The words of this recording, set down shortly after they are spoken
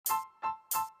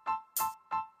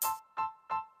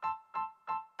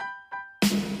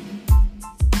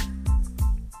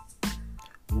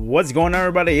What's going on,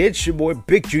 everybody? It's your boy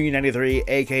Big Junior 93,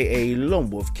 aka Lone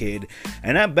Wolf Kid,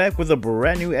 and I'm back with a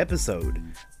brand new episode.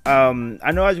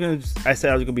 I know I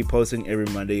said I was gonna be posting every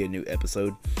Monday a new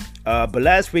episode, but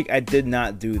last week I did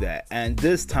not do that, and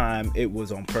this time it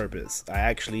was on purpose. I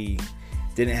actually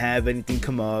didn't have anything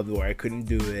come up or I couldn't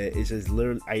do it. It's just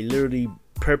I literally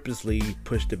purposely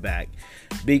pushed it back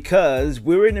because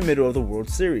we were in the middle of the World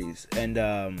Series,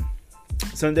 and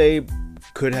Sunday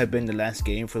could have been the last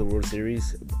game for the World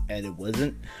Series, and it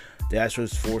wasn't. The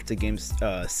Astros forced to game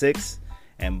 6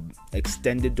 and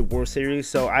extended the World Series,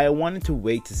 so I wanted to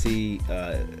wait to see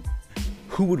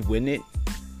who would win it.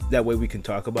 That way we can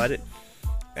talk about it.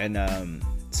 And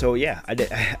so yeah, I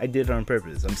did it on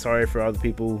purpose. I'm sorry for all the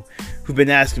people who've been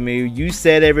asking me. You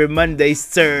said every Monday,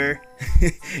 sir.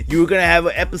 You were gonna have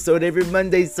an episode every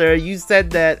Monday, sir. You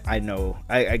said that. I know.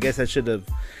 I guess I should have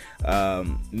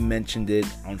mentioned it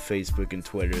on Facebook and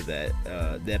Twitter that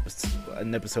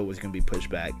an episode was going to be pushed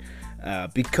back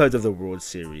because of the World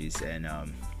Series, and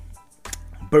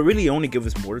but really only give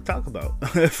us more to talk about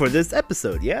for this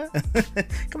episode. Yeah.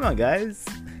 Come on, guys,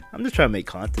 I'm just trying to make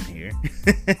content here.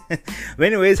 But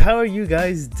anyways, how are you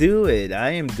guys doing?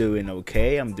 I am doing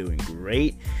okay. I'm doing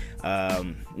great.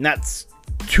 Not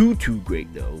too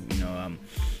great though, you know.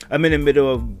 I'm in the middle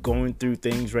of going through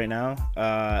things right now,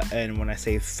 and when I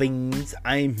say things,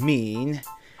 I mean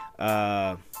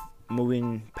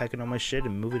packing all my shit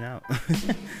and moving out.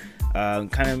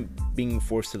 Kind of being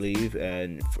forced to leave,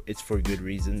 and it's for good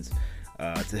reasons,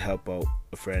 to help out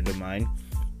a friend of mine.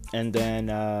 And then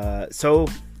so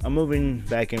I'm moving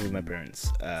back in with my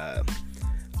parents.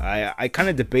 I kind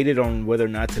of debated on whether or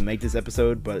not to make this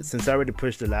episode, but since I already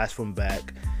pushed the last one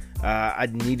back, I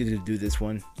needed to do this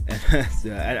one.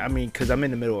 I mean, because I'm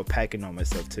in the middle of packing all my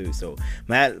stuff too. So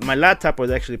my laptop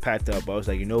was actually packed up. I was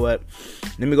like, you know what?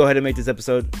 Let me go ahead and make this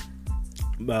episode.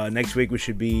 Next week we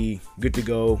should be good to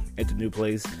go at the new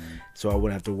place, so I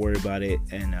wouldn't have to worry about it.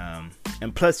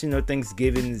 And plus, you know,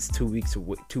 Thanksgiving is 2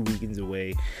 weekends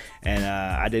away, and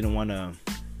I didn't want to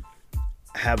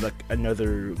have like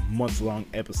another month-long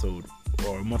episode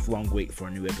or a month-long wait for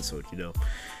a new episode, you know.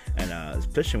 And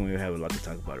especially when we have a lot to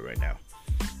talk about it right now.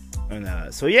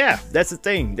 And so yeah, that's the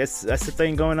thing. That's the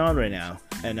thing going on right now.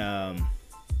 And a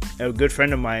good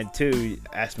friend of mine too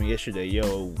asked me yesterday,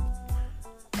 "Yo,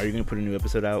 are you gonna put a new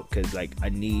episode out? Cause like I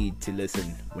need to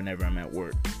listen whenever I'm at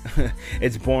work.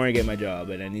 It's boring at my job,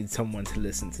 and I need someone to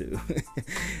listen to."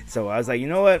 So I was like, you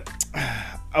know what?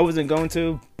 I wasn't going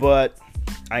to, but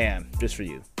I am, just for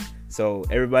you. So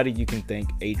everybody, you can thank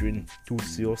Adrian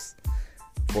Turcios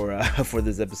for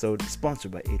this episode,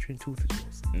 sponsored by Adrian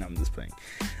Turcios. No, I'm just playing.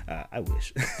 I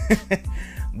wish.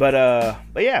 but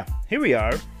yeah, here we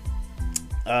are.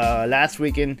 Last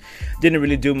weekend didn't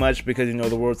really do much because, you know,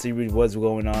 the World Series was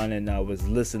going on, and I was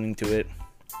listening to it.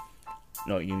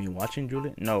 No, you mean watching,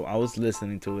 Juliet? No, I was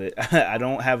listening to it. I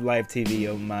don't have live TV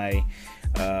on my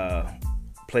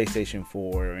PlayStation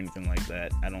 4 or anything like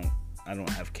that. I don't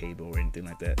have cable or anything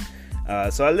like that.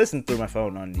 So I listened through my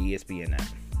phone on the ESPN app.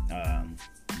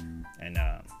 And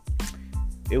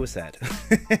it was sad.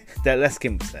 That last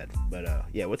game was sad. But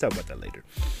yeah, we'll talk about that later.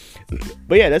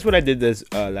 But yeah, that's what I did this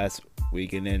last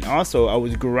week. And then also I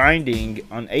was grinding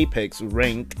on Apex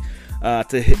rank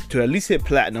to at least hit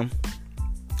platinum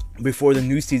before the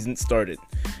new season started.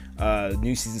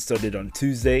 New season started on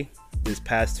Tuesday. This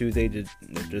past Tuesday that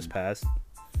just passed.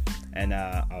 And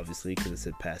obviously because it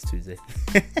said past Tuesday.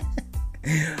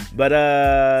 But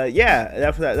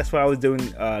yeah, that's what I was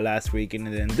doing last week, and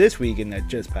then this weekend that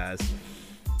just passed.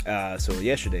 So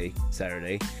yesterday,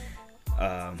 Saturday,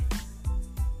 I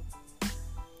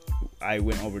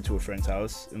went over to a friend's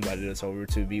house, invited us over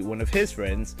to be one of his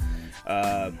friends,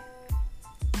 and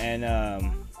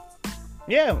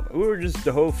yeah, we were just,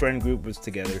 the whole friend group was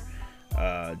together,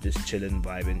 just chilling,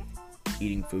 vibing,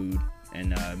 eating food,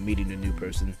 and meeting a new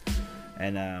person,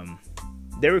 and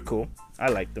they were cool.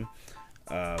 I liked them.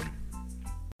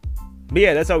 But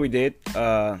yeah, that's all we did.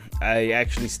 I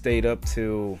actually stayed up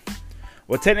till,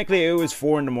 well, technically it was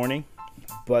 4 in the morning,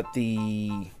 but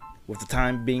with the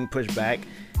time being pushed back,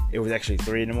 it was actually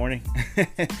 3 in the morning.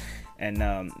 And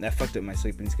that fucked up my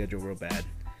sleeping schedule real bad.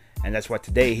 And that's why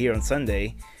today, here on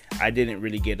Sunday, I didn't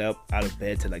really get up out of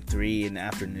bed till like 3 in the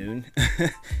afternoon.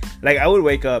 Like I would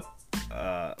wake up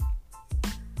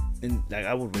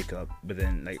but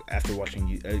then like after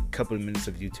watching a couple of minutes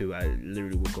of YouTube, I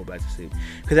literally would go back to sleep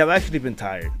because I've actually been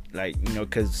tired, like, you know,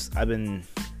 because I've been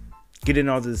getting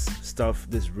all this stuff,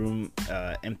 this room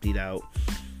emptied out,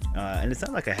 and it's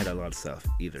not like I had a lot of stuff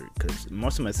either, because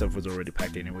most of my stuff was already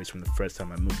packed anyways from the first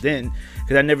time I moved in,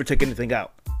 because I never took anything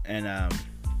out. And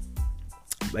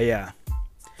but yeah,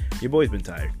 your boy's been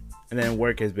tired. And then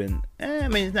work has been, I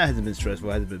mean, it hasn't been stressful,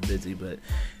 it hasn't been busy, but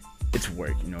it's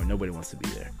work, you know, nobody wants to be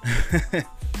there.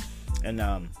 And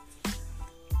I'm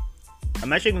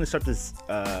actually going to start this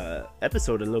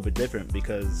episode a little bit different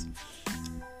because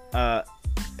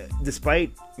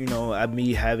despite, you know,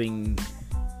 me having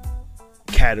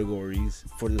categories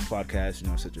for this podcast, you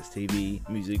know, such as TV,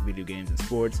 music, video games, and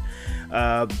sports,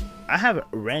 I have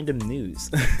random news.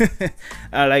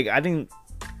 Like, I didn't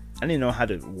know how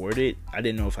to word it. I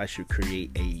didn't know if I should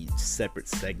create a separate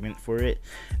segment for it.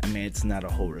 I mean, it's not a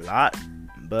whole lot,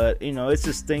 but, you know, it's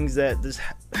just things that just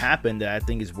happened that I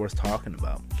think is worth talking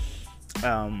about.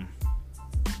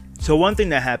 So one thing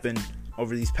that happened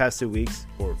over these past 2 weeks,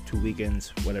 or 2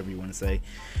 weekends, whatever you want to say,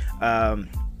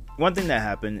 one thing that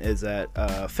happened is that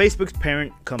Facebook's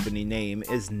parent company name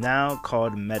is now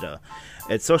called Meta.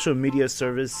 Its social media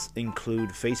service include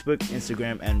Facebook,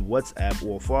 Instagram, and WhatsApp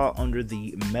will fall under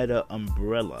the Meta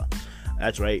umbrella.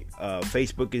 That's right.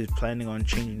 Facebook is planning on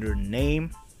changing their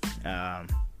name.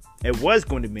 It was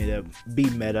going to be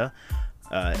Meta,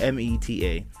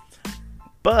 META,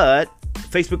 but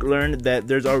Facebook learned that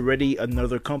there's already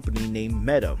another company named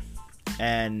Meta,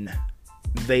 and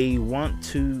they want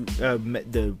to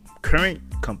the current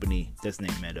company that's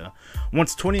named Meta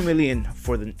wants $20 million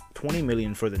for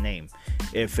the name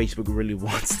if Facebook really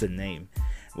wants the name,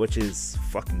 which is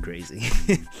fucking crazy.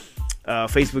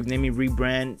 Facebook naming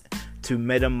rebrand to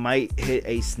Meta might hit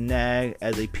a snag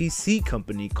as a PC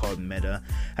company called Meta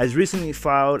has recently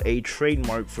filed a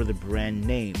trademark for the brand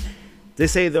name. They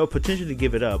say they'll potentially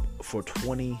give it up for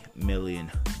 $20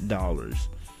 million.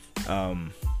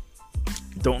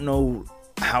 Don't know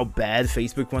how bad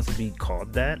Facebook wants to be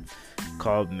called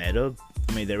Meta.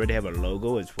 I mean, they already have a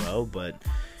logo as well, but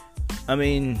I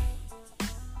mean,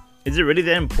 is it really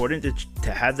that important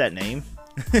to have that name?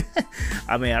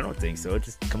 I mean, I don't think so.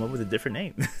 Just come up with a different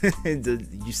name.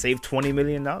 You save $20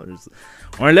 million.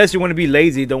 Or unless you want to be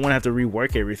lazy, don't want to have to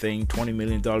rework everything, $20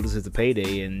 million is the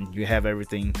payday, and you have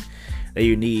everything that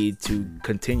you need to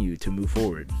continue to move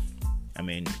forward. I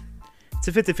mean, it's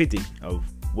a 50-50 of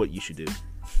what you should do.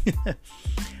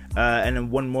 And then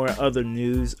one more other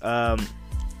news.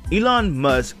 Elon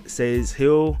Musk says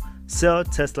he'll sell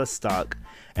Tesla stock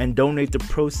and donate the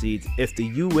proceeds if the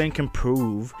UN can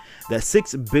prove that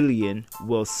 6 billion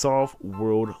will solve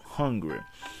world hunger.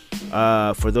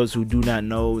 For those who do not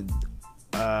know,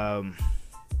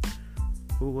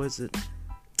 who was it?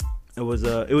 It was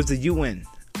the UN.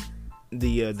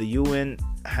 The UN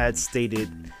had stated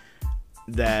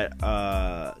that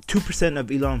 2%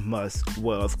 of Elon Musk's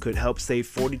wealth could help save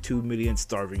 42 million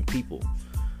starving people.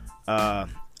 And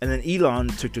then Elon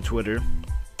took to Twitter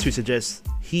to suggest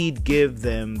he'd give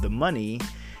them the money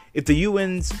if the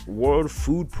UN's World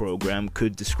Food Program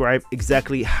could describe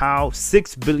exactly how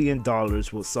 $6 billion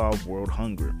will solve world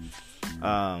hunger.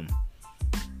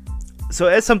 So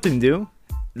that's something new.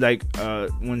 Like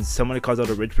when somebody calls out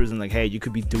a rich person, like, hey, you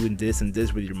could be doing this and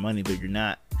this with your money, but you're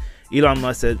not. Elon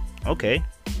Musk said, okay,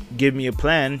 give me a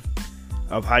plan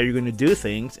of how you're going to do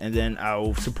things, and then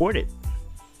I'll support it.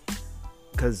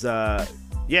 Because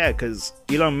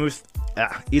Elon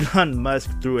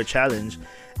Musk threw a challenge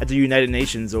at the United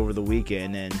Nations over the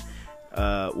weekend, and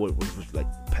what was like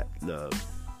the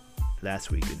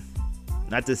last weekend,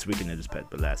 not this weekend it was pet,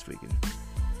 but last weekend.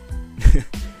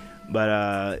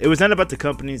 But it was not about the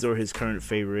companies or his current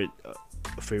favorite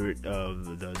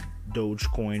of the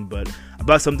Dogecoin, but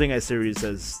about something as serious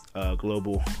as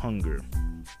global hunger.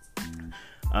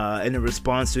 In a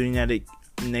response to the United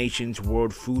Nations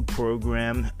World Food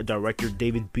Program Director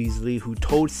David Beasley, who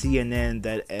told CNN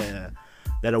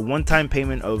that a one-time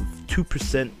payment of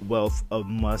 2% wealth of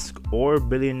Musk or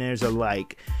billionaires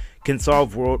alike can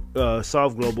solve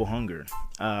global hunger.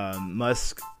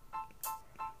 Musk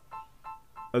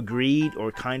agreed,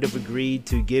 or kind of agreed,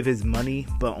 to give his money,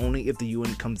 but only if the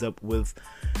UN comes up with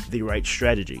the right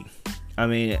strategy. I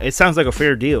mean, it sounds like a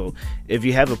fair deal if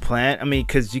you have a plan. I mean,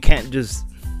 because you can't just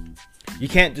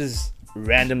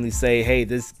randomly say, hey,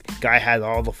 this guy has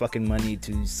all the fucking money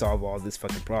to solve all this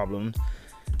fucking problem,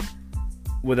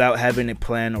 without having a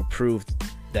plan or proof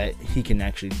that he can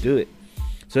actually do it.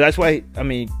 So that's why, I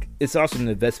mean, it's also an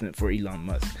investment for Elon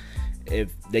Musk.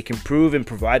 If they can prove and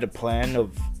provide a plan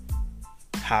of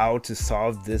how to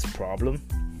solve this problem,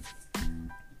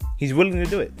 he's willing to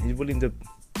do it. He's willing to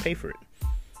pay for it.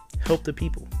 Help the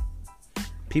people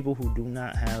who do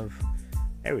not have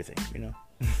everything, you know.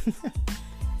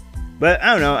 But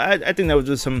I don't know, I think that was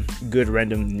just some good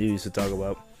random news to talk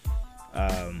about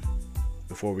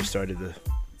before we started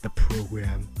the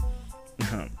program.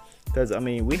 Because I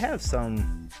mean, we have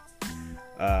some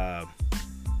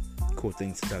cool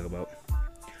things to talk about.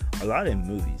 a lot in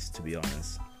movies, to be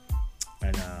honest.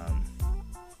 And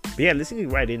but yeah, let's get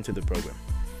right into the program.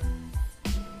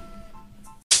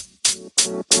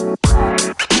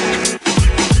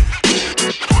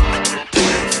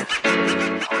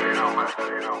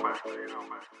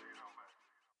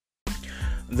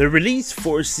 The release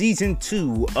for season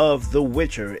 2 of The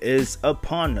Witcher is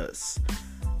upon us.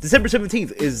 December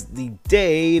 17th is the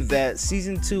day that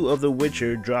season 2 of The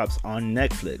Witcher drops on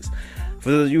Netflix. For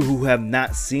those of you who have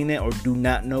not seen it or do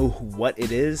not know what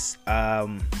it is,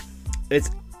 it's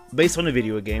based on a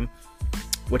video game,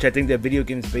 which I think that video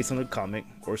game is based on a comic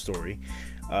or story.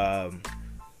 And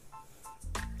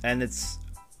it's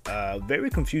very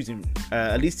confusing.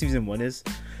 At least season 1 is.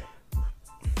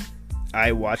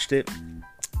 I watched it.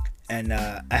 And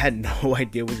I had no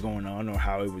idea what was going on or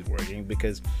how it was working,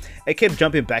 because it kept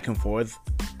jumping back and forth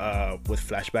with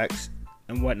flashbacks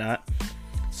and whatnot.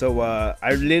 So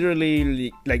I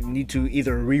literally need to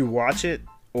either rewatch it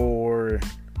or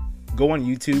go on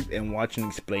YouTube and watch an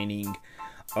explaining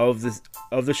of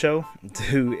the show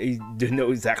to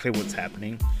know exactly what's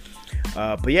happening.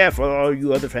 But yeah, for all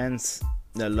you other fans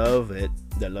that love it,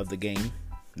 that love the game,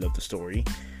 love the story,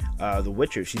 The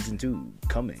Witcher season 2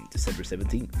 coming December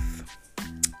 17th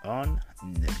on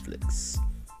Netflix.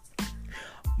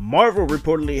 Marvel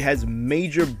reportedly has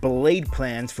major Blade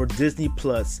plans for Disney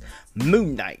Plus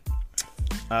Moon Knight.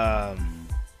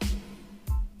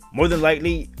 More than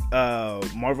likely,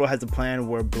 Marvel has a plan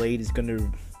where Blade is going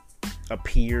to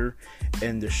appear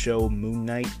in the show Moon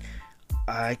Knight.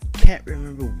 I can't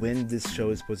remember when this show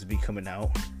is supposed to be coming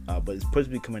out, but it's supposed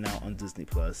to be coming out on Disney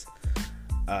Plus.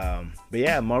 But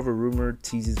yeah, Marvel rumor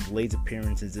teases Blade's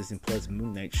appearance in Disney Plus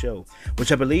Moon Knight show,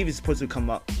 which I believe is supposed to come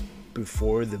up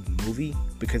before the movie,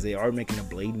 because they are making a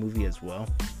Blade movie as well.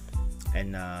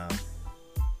 And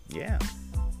yeah,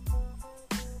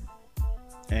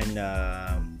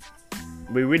 and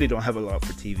we really don't have a lot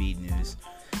for TV news,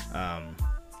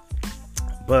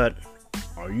 but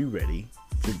are you ready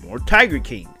for more Tiger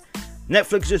King?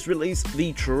 Netflix just released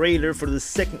the trailer for the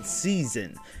second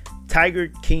season. Tiger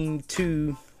King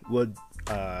 2 will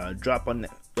drop on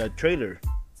the trailer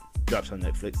drops on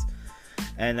Netflix.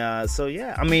 And so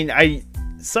yeah, I mean, I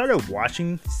started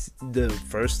watching the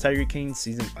first Tiger King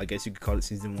season, I guess you could call it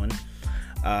season 1.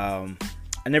 I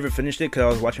never finished it because I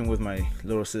was watching with my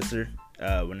little sister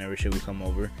whenever she would come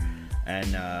over,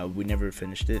 and we never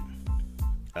finished it.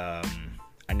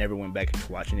 I never went back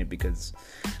into watching it because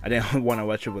I didn't want to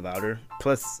watch it without her.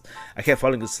 Plus, I kept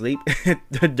falling asleep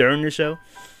during the show.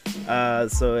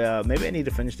 So maybe I need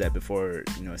to finish that before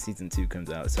season 2 comes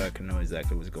out, so I can know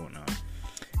exactly what's going on.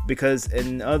 Because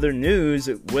in other news,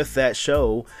 with that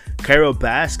show, Carole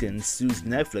Baskin sues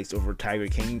Netflix over Tiger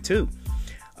King 2.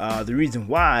 The reason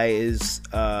why is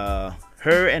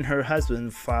her and her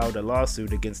husband filed a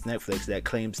lawsuit against Netflix that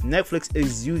claims Netflix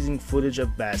is using footage of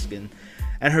Baskin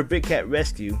and her big cat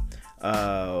rescue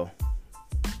that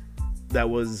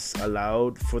was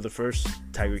allowed for the first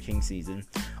Tiger King season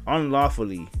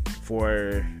unlawfully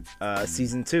for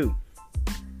season 2.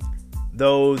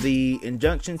 Though the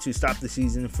injunction to stop the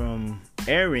season from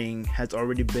airing has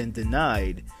already been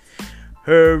denied,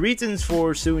 her reasons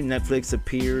for suing Netflix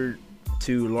appear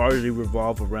to largely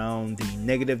revolve around the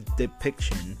negative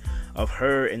depiction of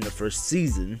her in the first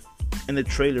season and the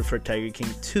trailer for Tiger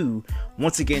King 2,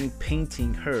 once again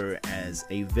painting her as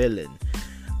a villain.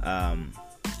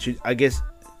 I guess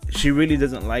she really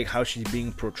doesn't like how she's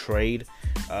being portrayed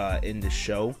in the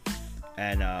show,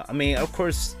 and I mean, of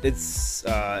course, it's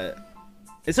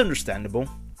understandable.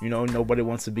 Nobody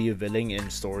wants to be a villain in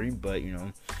a story, but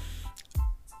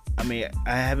I mean,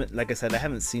 I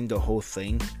haven't seen the whole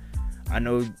thing. I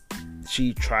know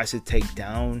she tries to take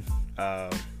down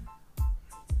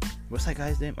what's that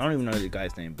guy's name? I don't even know the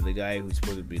guy's name, but the guy who's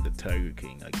supposed to be the Tiger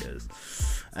King, I guess.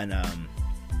 And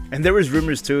there was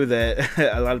rumors too that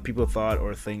a lot of people thought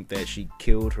or think that she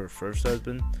killed her first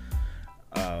husband.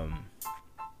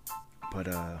 But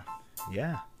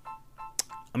yeah.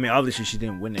 I mean, obviously she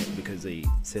didn't win it because they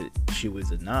said she was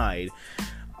denied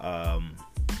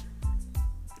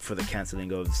for the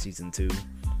canceling of season 2.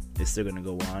 It's still going to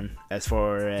go on. As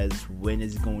far as when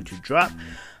it's going to drop,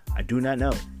 I do not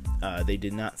know. They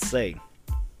did not say.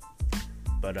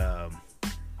 But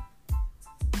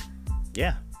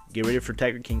yeah, get ready for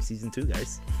Tiger King season 2,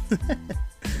 guys.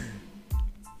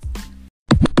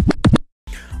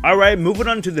 Alright, moving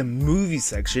on to the movie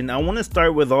section. I want to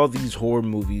start with all these horror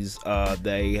movies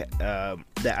that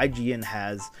IGN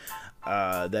has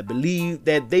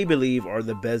that they believe are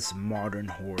the best modern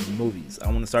horror movies. I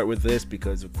want to start with this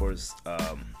because, of course,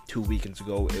 2 weekends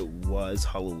ago it was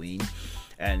Halloween,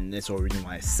 and that's the reason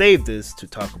why I saved this to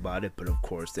talk about it. But of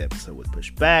course, the episode was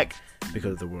pushed back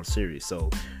because of the World Series, so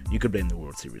you could blame the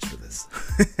World Series for this.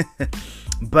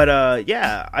 But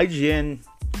yeah, IGN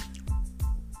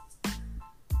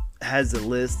has a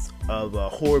list of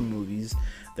horror movies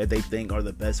that they think are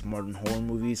the best modern horror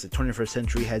movies. The 21st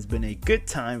century has been a good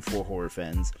time for horror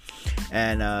fans,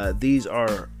 and these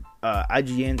are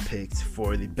IGN picks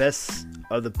for the best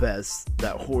of the best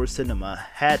that horror cinema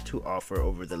had to offer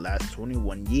over the last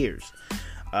 21 years.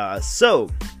 So,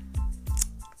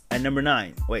 at number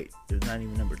 9, wait, there's not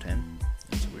even number 10.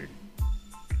 That's weird.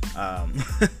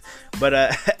 But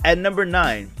at number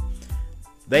 9,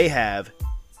 they have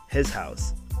His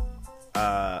House.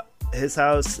 His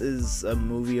House is a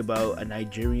movie about a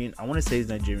Nigerian, I want to say it's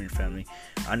a Nigerian family.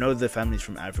 I know the family's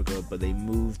from Africa, but they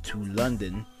moved to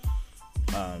London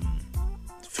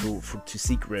to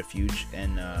seek refuge,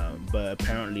 and but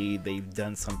apparently they've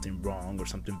done something wrong or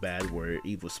something bad where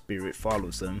evil spirit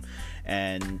follows them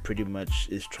and pretty much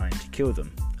is trying to kill them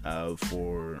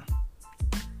for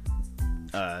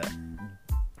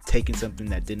taking something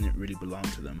that didn't really belong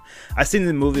to them. I seen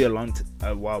the movie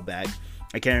a while back.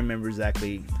 I can't remember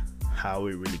exactly how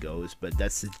it really goes, but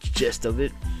that's the gist of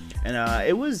it. And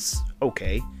it was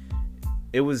okay.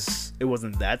 It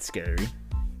wasn't that scary,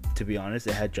 to be honest.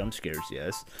 It had jump scares,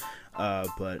 yes,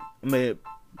 but I mean,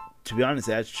 to be honest,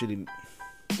 actually,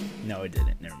 no, it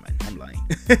didn't. Never mind, I'm lying.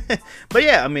 But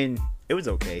yeah, I mean, it was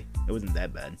okay. It wasn't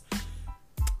that bad.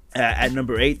 At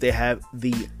number 8, they have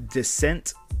The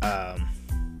Descent. I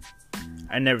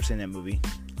never seen that movie.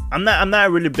 I'm not a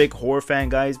really big horror fan,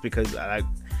 guys, because I'll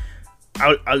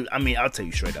tell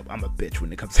you straight up, I'm a bitch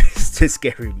when it comes to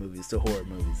scary movies, to horror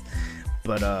movies.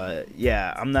 But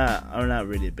yeah, I'm not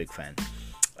really a big fan.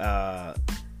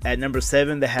 At number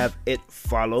 7, they have It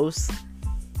Follows.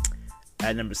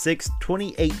 At number 6,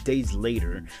 28 Days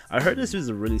Later. I heard this was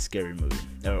a really scary movie,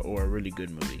 or a really good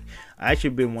movie. I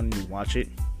actually been wanting to watch it,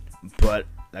 but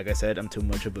like I said, I'm too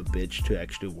much of a bitch to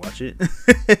actually watch it.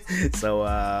 So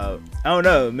I don't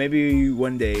know, maybe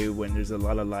one day when there's a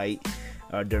lot of light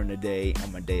during the day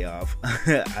on my day off,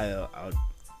 I'll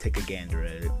take a gander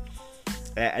at it.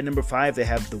 At number 5, they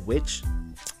have The Witch,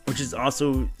 which is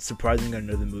also surprisingly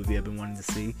another movie I've been wanting to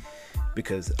see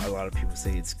because a lot of people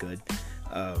say it's good.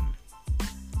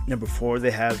 Number 4,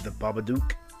 they have The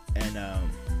Babadook, and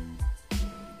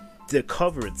the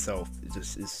cover itself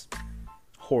is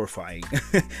horrifying.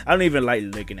 I don't even like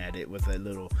looking at it with a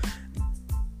little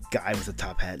guy with a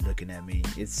top hat looking at me.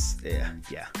 It's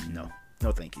no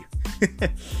thank you.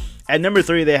 At number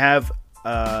 3, they have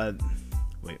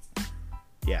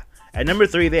At number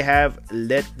 3, they have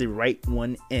Let the Right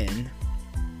One In.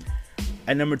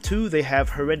 At number 2, they have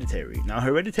Hereditary. Now,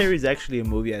 Hereditary is actually a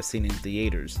movie I've seen in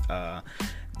theaters.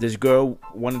 This girl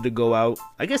wanted to go out,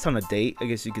 I guess on a date, I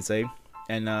guess you could say,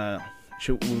 and I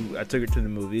took her to the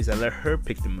movies. I let her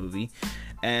pick the movie,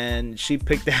 and she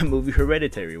picked that movie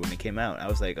Hereditary when it came out. I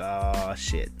was like, oh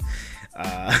shit.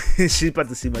 She's about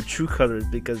to see my true colors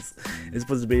because it's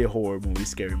supposed to be a horror movie,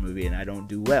 scary movie, and I don't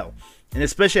do well. And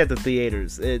especially at the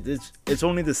theaters, it's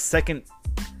only the second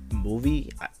movie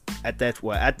at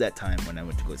that time when I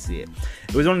went to go see it.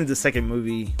 It was only the second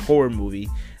horror movie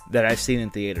that I've seen in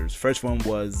theaters. First one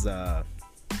was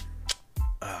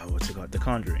what's it called? The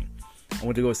Conjuring. I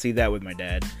went to go see that with my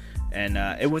dad, and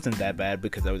it wasn't that bad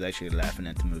because I was actually laughing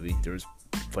at the movie. There was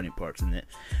funny parts in it,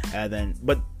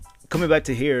 but coming back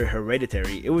to here,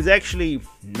 Hereditary, it was actually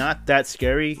not that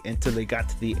scary until they got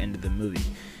to the end of the movie.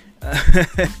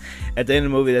 At the end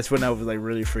of the movie, that's when I was like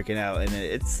really freaking out, and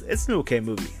it's an okay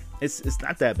movie. It's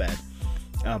not that bad,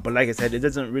 but like I said, it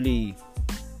doesn't really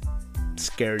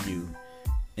scare you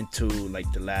into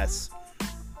like the last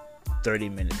 30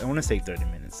 minutes. I want to say 30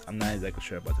 minutes. I'm not exactly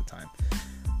sure about the time,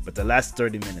 but the last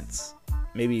 30 minutes,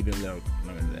 maybe even longer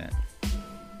than that.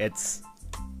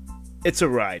 It's a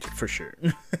ride for sure.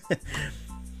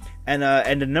 And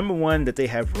the number 1 that they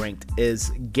have ranked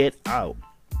is Get Out.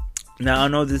 Now, I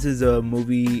know this is a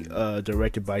movie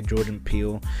directed by Jordan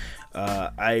Peele.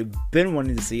 I've been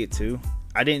wanting to see it too.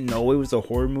 I didn't know it was a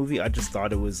horror movie. I just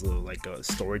thought it was like a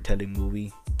storytelling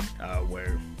movie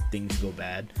where things go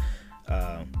bad.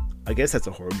 I guess that's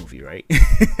a horror movie, right?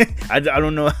 I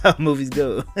don't know how movies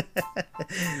go.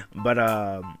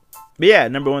 But yeah,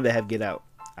 number 1, they have Get Out.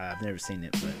 I've never seen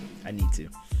it, but I need to.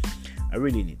 I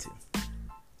really need to.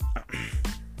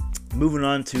 Moving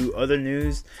on to other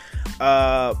news.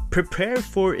 Prepare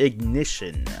for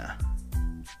ignition.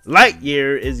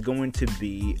 Lightyear is going to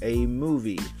be a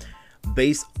movie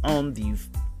based on the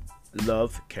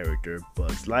love character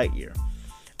Buzz Lightyear.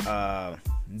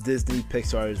 Disney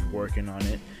Pixar is working on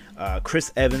it.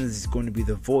 Chris Evans is going to be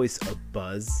the voice of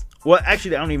Buzz. Well,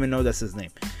 actually, I don't even know that's his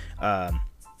name,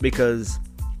 because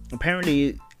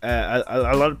apparently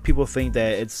a lot of people think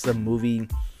that it's a movie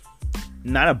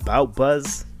not about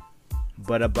Buzz,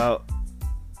 but about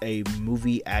a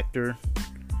movie actor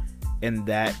in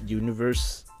that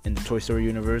universe, in the Toy Story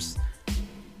universe.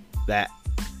 That,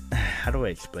 how do I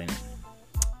explain it?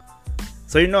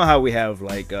 So you know how we have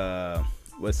like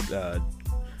who's,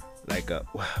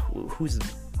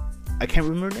 I can't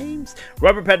remember names.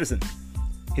 Robert Pattinson.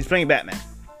 He's playing Batman.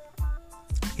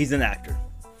 He's an actor.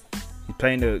 He's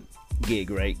playing the gig,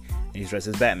 right? And he's dressed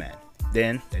as Batman.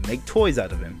 Then they make toys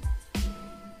out of him,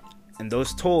 and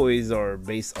those toys are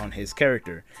based on his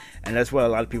character. And that's what a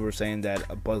lot of people are saying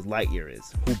that Buzz Lightyear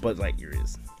is. Who Buzz Lightyear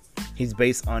is? He's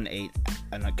based on a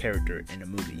character in a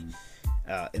movie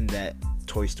in that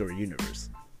Toy Story universe.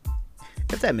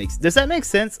 Does that make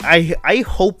sense? I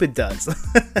hope it does.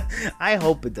 I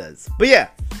hope it does. But yeah,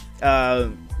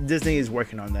 Disney is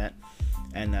working on that,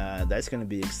 and that's going to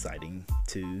be exciting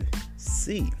to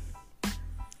see.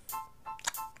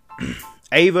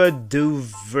 Ava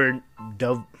DuVernay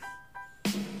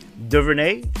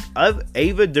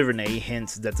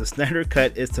hints that the Snyder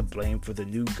Cut is to blame for the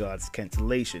New Gods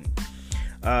cancellation.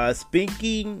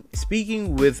 Speaking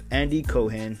with Andy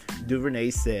Cohen,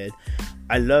 DuVernay said,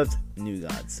 "I loved New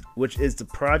Gods, which is the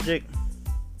project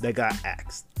that got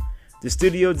axed. The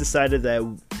studio decided that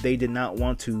they did not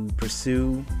want to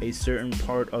pursue a certain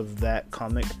part of that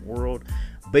comic world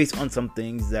based on some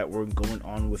things that were going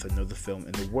on with another film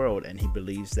in the world, and he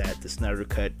believes that the Snyder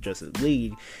Cut Justice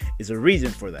League is a reason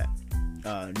for that.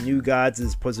 New Gods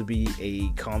is supposed to be a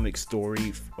comic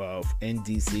story in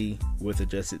DC with the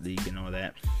Justice League and all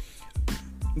that,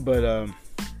 but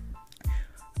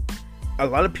a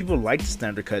lot of people liked the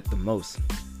Snyder Cut the most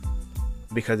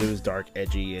because it was dark,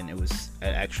 edgy, and it was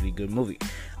an actually good movie.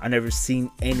 I never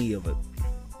seen any of it,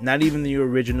 not even the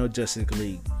original Justice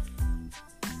League.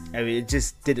 I mean, it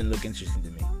just didn't look interesting to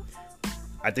me.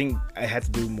 I think I had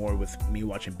to do more with me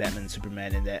watching Batman and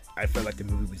Superman, and that I felt like the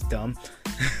movie was dumb.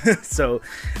 So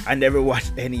I never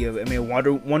watched any of it. I mean,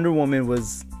 Wonder Woman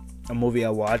was a movie I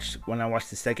watched. When I watched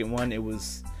the second one, it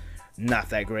was not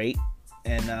that great.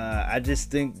 And I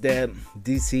just think that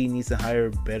DC needs to hire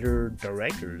better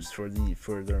directors for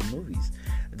their movies.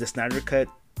 The Snyder Cut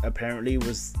apparently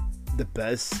was the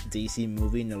best DC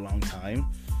movie in a long time.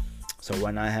 So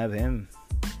why not have him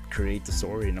create the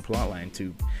story and the plotline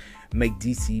to make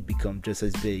DC become just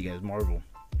as big as Marvel?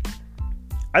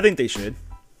 I think they should,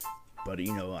 but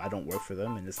you know, I don't work for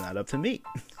them, and it's not up to me.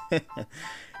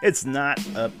 It's not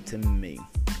up to me.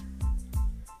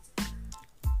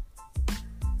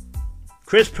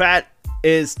 Chris Pratt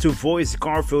is to voice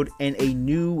Garfield in a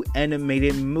new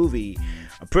animated movie,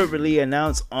 appropriately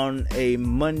announced on a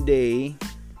Monday,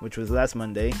 which was last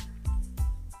Monday.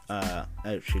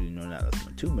 Actually, no, not last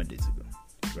Monday, 2 Mondays ago,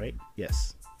 right?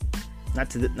 Yes, not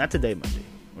today, Monday,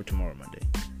 or tomorrow, Monday.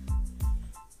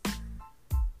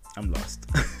 I'm lost.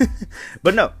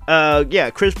 But no, yeah,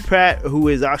 Chris Pratt, who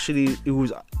was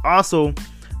also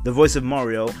the voice of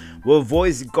Mario, will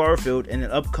voice Garfield in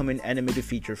an upcoming animated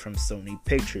feature from Sony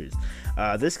Pictures.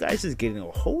 This guy's just getting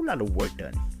a whole lot of work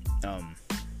done,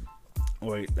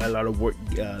 or a lot of work,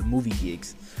 movie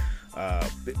gigs.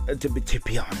 To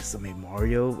be honest, I mean,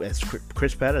 Mario as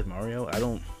Chris Pratt as Mario, I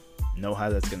don't know how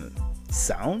that's gonna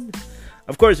sound.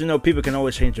 Of course, you know, people can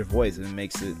always change their voice and it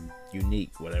makes it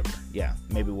unique, whatever. Yeah,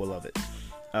 maybe we'll love it.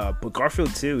 But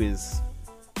Garfield 2 is,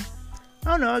 I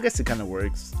don't know, I guess it kind of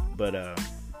works, but I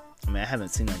mean, I haven't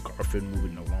seen a Garfield movie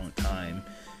in a long time,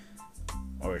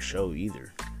 or a show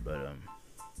either, but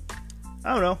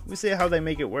I don't know, we'll see how they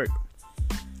make it work.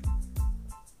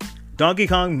 Donkey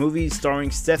Kong movie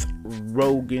starring Seth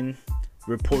Rogen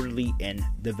reportedly in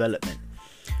development.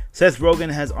 Seth Rogen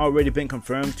has already been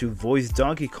confirmed to voice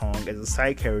Donkey Kong as a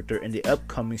side character in the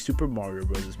upcoming Super Mario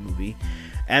Bros. Movie,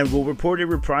 and will reportedly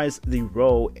reprise the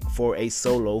role for a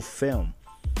solo film.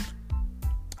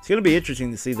 It's going to be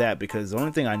interesting to see that, because the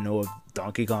only thing I know of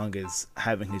Donkey Kong is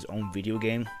having his own video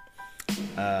game,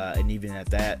 and even at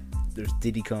that, there's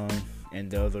Diddy Kong and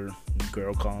the other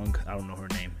girl Kong. I don't know her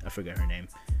name. I forgot her name.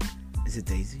 Is it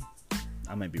Daisy?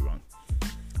 I might be wrong.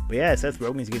 But yeah, Seth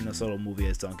Rogen's getting a solo movie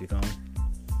as Donkey Kong.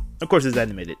 Of course, it's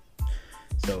animated.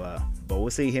 So, but we'll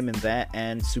see him in that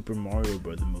and Super Mario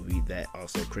Bros. Movie that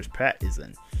also Chris Pratt is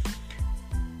in.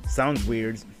 Sounds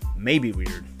weird. Maybe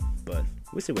weird. But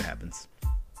we'll see what happens.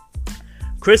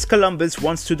 Chris Columbus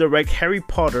wants to direct Harry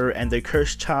Potter and the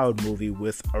Cursed Child movie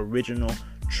with original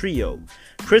trio.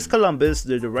 Chris Columbus,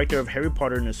 the director of Harry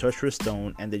Potter and the Sorcerer's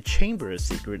Stone and the Chamber of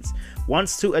Secrets,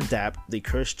 wants to adapt the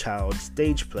Cursed Child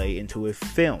stage play into a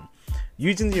film,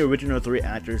 using the original 3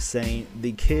 actors, saying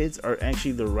the kids are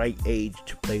actually the right age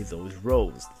to play those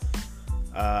roles.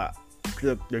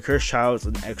 The Cursed Child is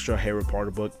an extra Harry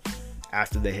Potter book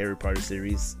after the Harry Potter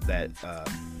series that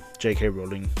J.K.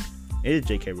 Rowling, it is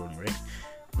J.K. Rowling, right?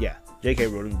 Yeah, J.K.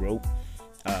 Rowling wrote.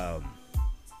 I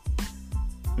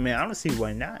mean, I don't see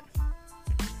why not.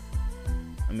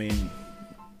 I mean,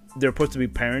 they're supposed to be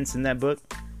parents in that book.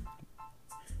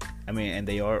 I mean, and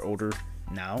they are older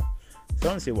now. So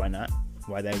I don't see why not.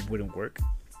 Why that wouldn't work.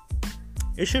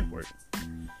 It should work.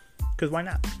 Because why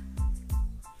not?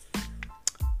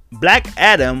 Black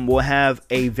Adam will have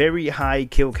a very high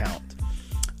kill count.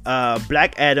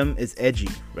 Black Adam is edgy,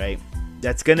 right?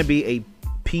 That's going to be a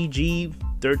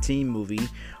PG-13 movie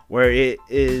where it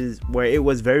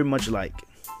was very much like,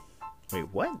 wait,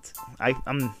 what?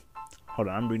 I'm hold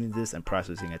on, I'm reading this and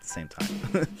processing at the same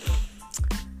time.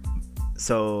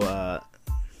 So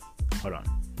hold on,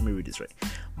 let me read this right.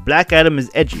 Black Adam is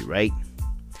edgy, right?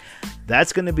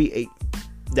 That's gonna be a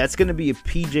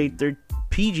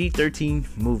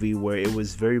PG-13 movie where it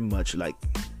was very much like,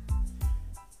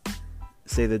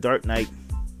 say, The Dark Knight.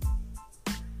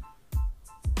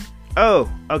 Oh,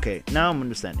 okay, now I'm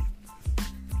understanding.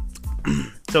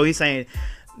 So he's saying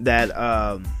that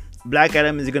Black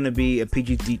Adam is gonna be a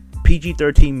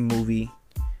PG-13 movie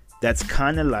that's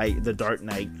kind of like The Dark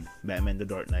Knight, Batman The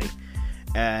Dark Knight,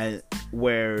 and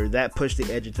where that pushed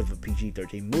the edges of a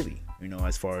PG-13 movie, you know,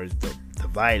 as far as the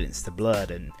violence, the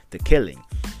blood, and the killing.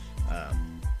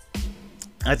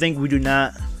 I think we do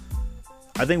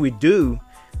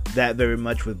that very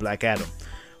much with Black Adam.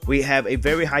 We have a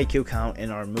very high kill count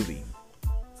in our movie.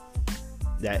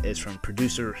 That is from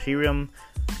producer Hiram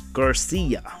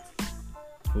Garcia,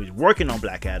 who's working on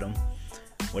Black Adam,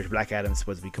 which Black Adam is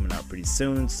supposed to be coming out pretty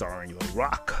soon, starring The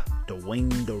Rock,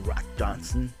 Dwayne "The Rock"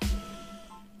 Johnson.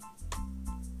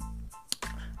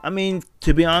 I mean,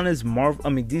 to be honest,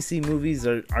 DC movies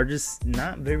are just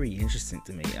not very interesting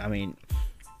to me. I mean,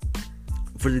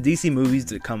 for the DC movies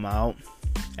to come out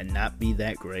and not be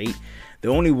that great, the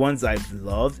only ones I've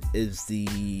loved is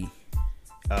the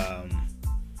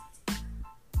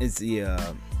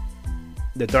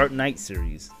Dark Knight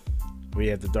series, where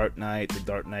you have the Dark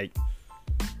Knight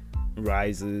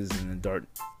Rises, and the Dark.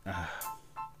 I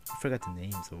forgot the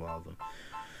names of all of them.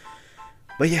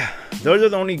 But yeah, those are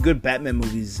the only good Batman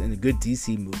movies and the good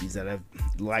DC movies that I've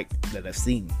liked, that I've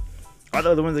seen. All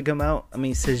the other ones that come out, I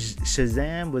mean,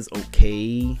 Shazam was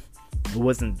okay. It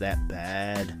wasn't that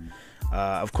bad.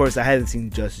 Of course, I haven't seen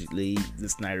Justice League, the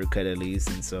Snyder Cut at least,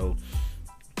 and so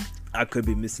I could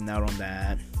be missing out on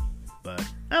that. But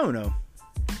I don't know.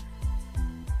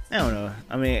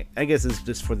 I mean, I guess it's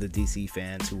just for the DC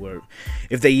fans who are,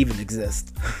 if they even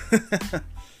exist.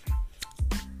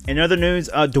 In other news,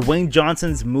 Dwayne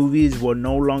Johnson's movies will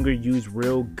no longer use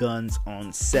real guns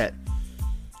on set.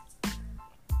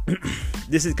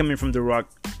 This is coming from Dwayne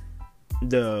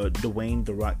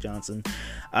 "The Rock" Johnson.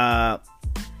 I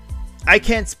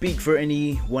can't speak for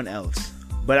anyone else,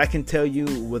 but I can tell you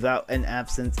without an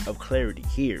absence of clarity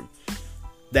here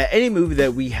that any movie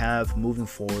that we have moving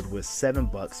forward with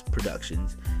 $7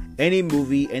 Productions, any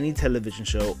movie, any television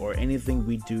show, or anything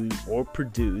we do or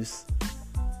produce,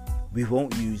 we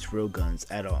won't use real guns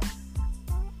at all.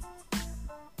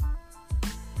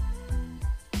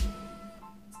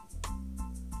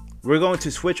 We're going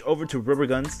to switch over to rubber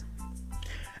guns,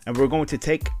 and we're going to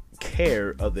take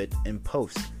care of it in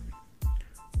post.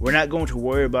 We're not going to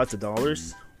worry about the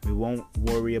dollars. We won't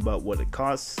worry about what it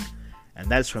costs, and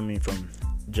that's coming from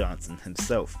Johnson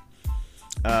himself.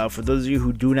 For those of you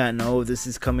who do not know, this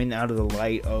is coming out of the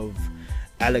light of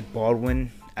Alec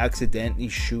Baldwin accidentally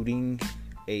shooting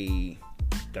a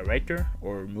director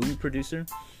or movie producer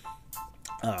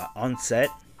on set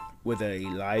with a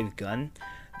live gun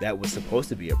that was supposed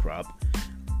to be a prop,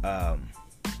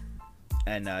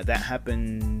 and that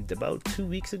happened about 2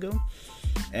 weeks ago.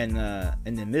 And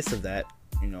in the midst of that,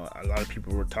 you know, a lot of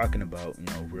people were talking about, you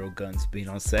know, real guns being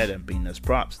on set and being as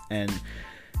props. And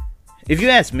if you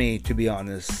ask me, to be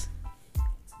honest,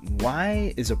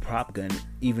 why is a prop gun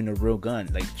even a real gun?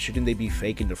 Like, shouldn't they be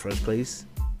fake in the first place?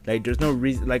 Like, there's no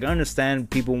reason. Like, I understand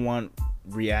people want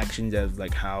reactions of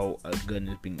like how a gun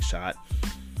is being shot,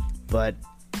 but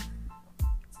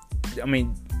I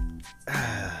mean,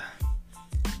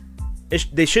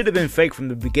 they should have been fake from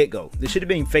the get-go. They should have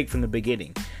been fake from the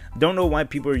beginning. Don't know why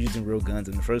people are using real guns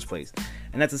in the first place.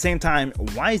 And at the same time,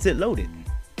 why is it loaded?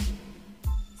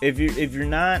 If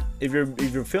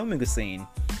you're filming a scene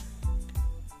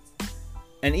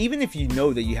And even if you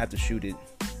know that you have to shoot it,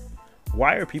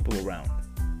 why are people around?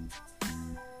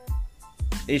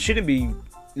 It shouldn't be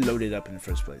loaded up in the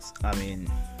first place. I mean,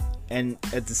 and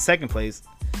at the second place,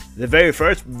 the very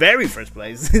first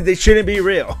place, they shouldn't be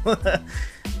real.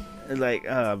 Like,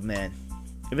 oh man.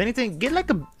 If anything, get like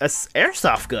a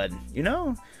airsoft gun, you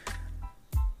know?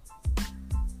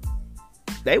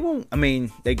 They won't. I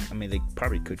mean, they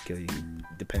probably could kill you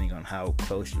depending on how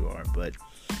close you are. But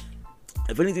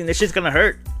if anything, this shit's gonna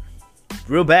hurt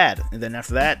real bad, and then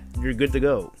after that, you're good to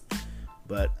go.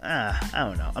 But I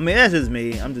don't know. I mean, that's just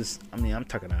me. I'm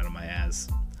talking out of my ass,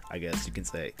 I guess you can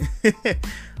say.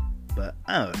 But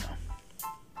I don't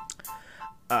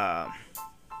know.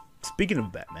 Speaking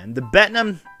of Batman, the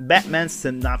Batman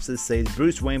synopsis says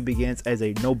Bruce Wayne begins as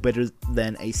a no better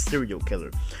than a serial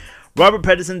killer. Robert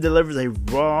Pattinson delivers a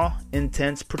raw,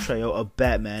 intense portrayal of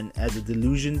Batman as a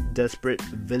delusioned, desperate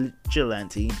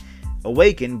vigilante,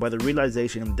 awakened by the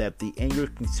realization that the anger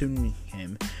consuming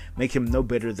him makes him no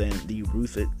better than the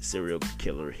ruthless serial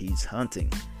killer he's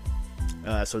hunting.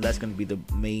 So that's going to be the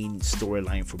main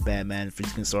storyline for Batman. If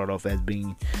he's going to start off as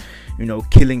being, you know,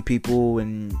 killing people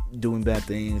and doing bad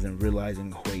things and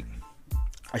realizing, wait,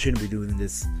 I shouldn't be doing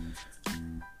this.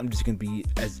 I'm just going to be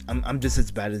I'm just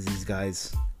as bad as these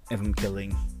guys if I'm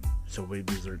killing. So we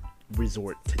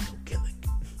resort to no killing.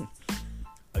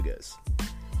 I guess.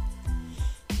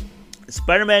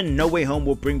 Spider-Man No Way Home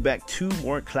will bring back 2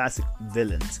 more classic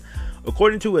villains.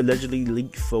 According to allegedly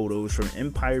leaked photos from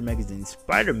Empire magazine,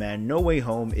 Spider-Man No Way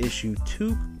Home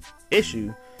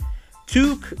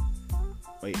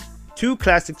two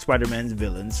classic Spider-Man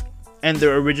villains and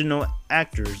their original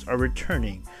actors are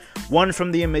returning. One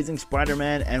from The Amazing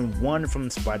Spider-Man and one from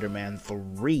Spider-Man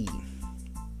 3.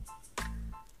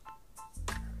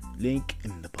 Link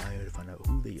in the bio to find out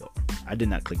who they are. I did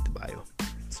not click the bio.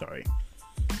 Sorry.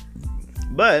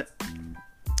 But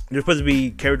there's supposed to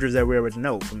be characters that we already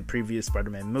know from previous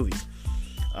Spider-Man movies.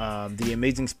 The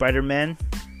Amazing Spider-Man,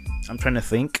 I'm trying to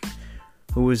think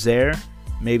who was there.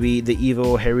 Maybe the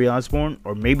evil Harry Osborn,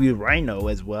 or maybe Rhino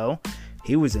as well.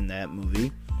 He was in that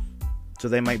movie, so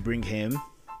they might bring him.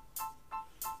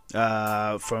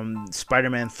 From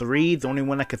Spider-Man 3, the only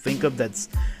one I could think of that's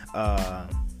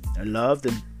loved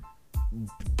and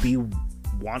be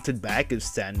wanted back is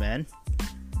Sandman.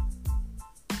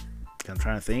 I'm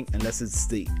trying to think, unless it's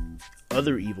the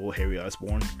other evil Harry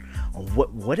Osborn. Or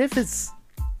what if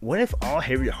all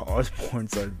Harry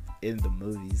Osborns are in the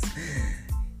movies?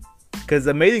 Because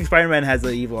Amazing Spider-Man has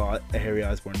an evil Harry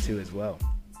Osborn too as well.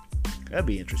 That'd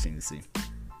be interesting to see.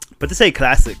 But to say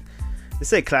classic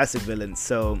villains,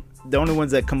 so the only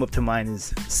ones that come up to mind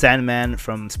is Sandman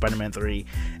from Spider-Man 3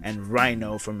 and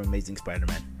Rhino from Amazing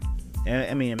Spider-Man.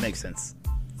 I mean, it makes sense.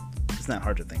 It's not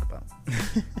hard to think about.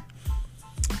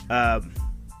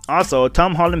 Also,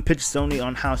 Tom Holland pitched Sony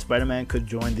on how Spider-Man could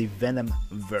join the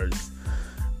Venomverse.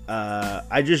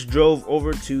 I just drove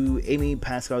over to Amy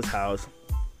Pascal's house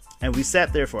and we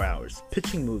sat there for hours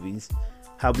pitching movies,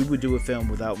 how we would do a film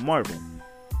without Marvel.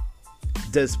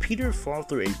 Does Peter fall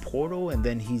through a portal and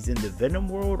then he's in the Venom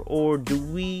world, or do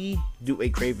we do a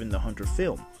Kraven the Hunter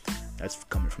film? That's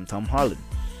coming from Tom Holland.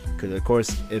 Because of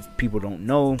course, if people don't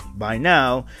know by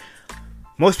now,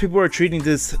 most people are treating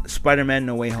this Spider-Man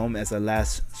No Way Home as the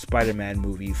last Spider-Man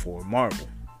movie for Marvel.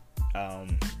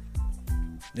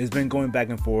 There's been going back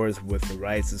and forth with the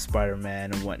rights of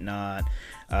Spider-Man and whatnot.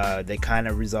 They kind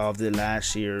of resolved it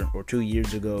last year or 2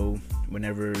 years ago.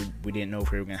 Whenever we didn't know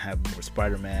if we were going to have more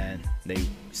Spider-Man, they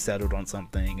settled on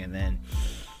something. And then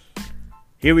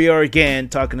here we are again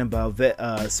talking about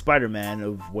Spider-Man,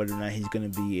 of whether or not he's going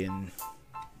to be in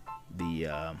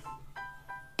the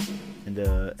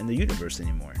universe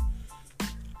anymore.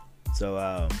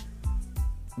 So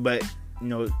but you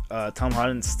know, Tom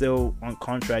Holland's still on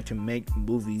contract to make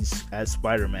movies as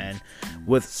Spider-Man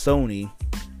with Sony.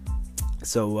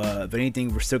 So if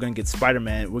anything, we're still gonna get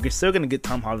Spider-Man. We're still gonna get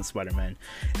Tom Holland Spider-Man.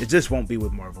 It just won't be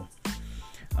with Marvel,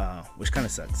 which kind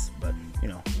of sucks, but you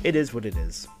know, it is what it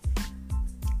is.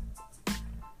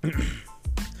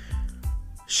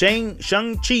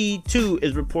 Shang-Chi 2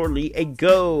 is reportedly a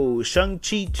go.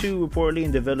 Shang-Chi 2 reportedly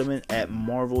in development at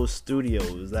Marvel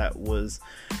Studios. That was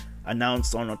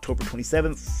announced on October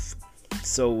 27th.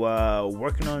 So,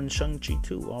 working on Shang-Chi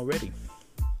 2 already.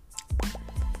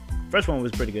 First one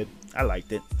was pretty good. I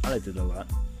liked it. I liked it a lot.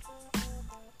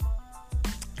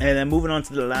 And then moving on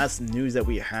to the last news that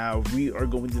we have, we are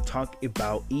going to talk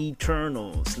about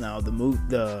Eternals. Now, the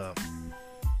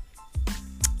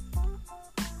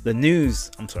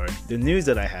news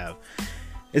that I have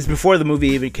is before the movie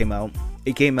even came out.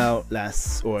 It came out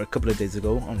a couple of days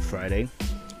ago on Friday.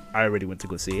 I already went to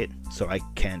go see it, so I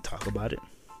can't talk about it.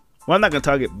 Well, I'm not gonna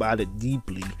talk about it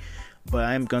deeply, but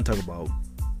I'm gonna talk about.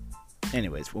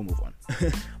 Anyways, we'll move on.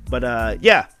 But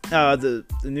the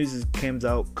news comes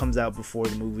out before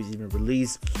the movie's even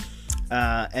released,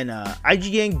 and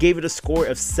IGN gave it a score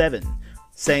of 7,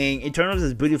 saying Eternals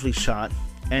is beautifully shot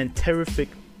and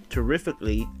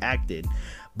terrifically acted,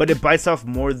 but it bites off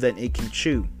more than it can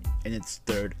chew in its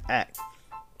third act.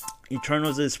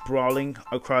 Eternals is sprawling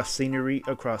across scenery,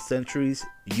 across centuries,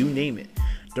 you name it.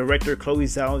 Director Chloe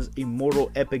Zhao's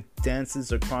immortal epic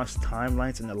dances across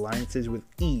timelines and alliances with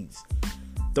ease.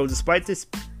 Though despite the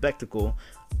spectacle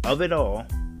of it all,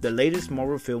 the latest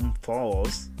Marvel film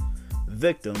falls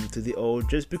victim to the old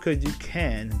 "just because you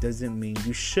can doesn't mean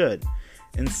you should"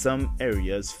 in some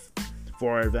areas.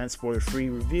 For our advanced spoiler-free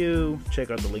review, check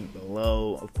out the link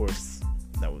below. Of course,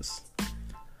 that was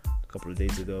a couple of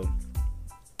days ago.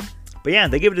 But yeah,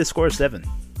 they gave it a score of 7,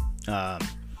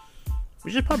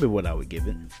 which is probably what I would give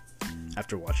it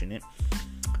after watching it.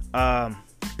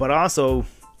 But also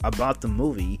about the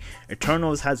movie,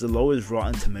 Eternals has the lowest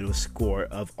Rotten Tomatoes score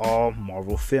of all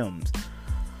Marvel films.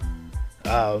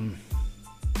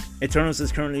 Eternals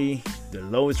is currently the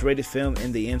lowest rated film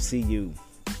in the MCU.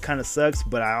 Kind of sucks,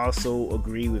 but I also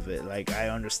agree with it. Like, I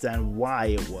understand why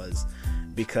it was,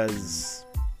 because,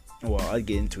 well, I'll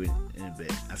get into it in a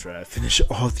bit after I finish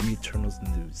all the Eternals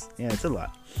news. Yeah, it's a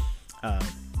lot.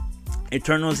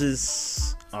 Eternals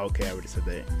is okay. I already said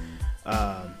that.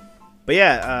 But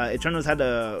yeah, Eternals had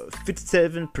a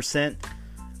 57%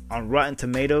 on Rotten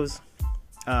Tomatoes,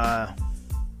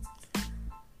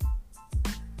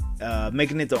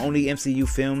 making it the only MCU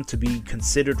film to be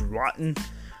considered rotten.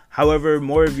 However,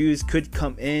 more reviews could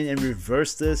come in and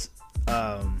reverse this.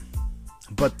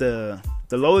 But the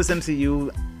lowest MCU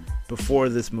before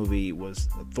this movie was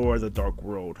Thor: The Dark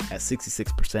World at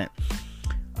 66%,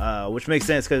 which makes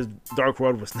sense because Dark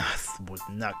World was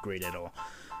not great at all.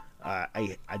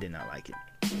 I did not like it.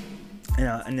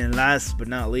 And then last but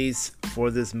not least,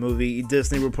 for this movie,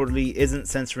 Disney reportedly isn't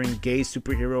censoring gay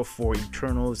superhero for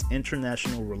Eternals'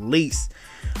 international release.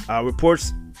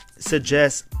 Reports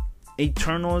suggest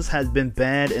Eternals has been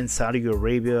banned in Saudi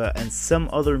Arabia and some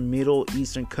other Middle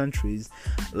Eastern countries,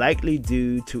 likely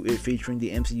due to it featuring the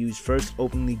MCU's first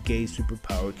openly gay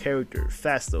superpower character,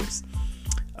 Phastos.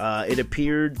 It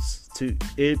appears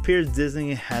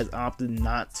Disney has opted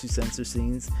not to censor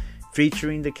scenes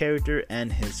featuring the character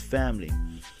and his family.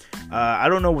 I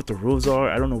don't know what the rules are.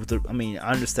 I don't know what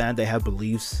I understand they have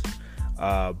beliefs,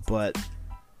 but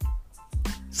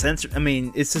censor.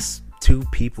 It's just two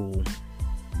people.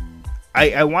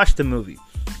 I watched the movie.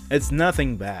 It's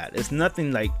nothing bad. It's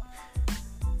nothing like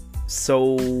so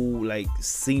like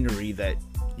scenery that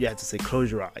you have to say close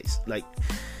your eyes. Like,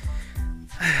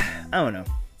 I don't know,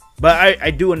 but I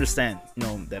do understand,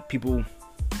 that people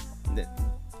that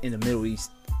in the Middle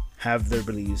East have their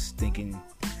beliefs, thinking,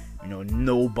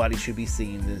 nobody should be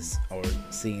seeing this or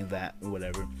seeing that or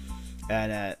whatever.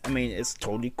 And it's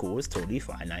totally cool. It's totally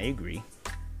fine. I agree.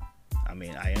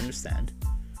 I understand.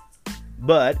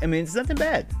 But it's nothing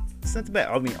bad. It's nothing bad.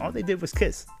 All they did was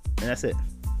kiss, and that's it.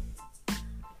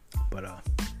 But I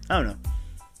don't know.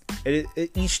 It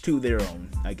each to their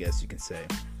own, I guess you can say.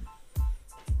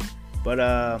 But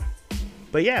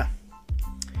yeah.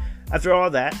 After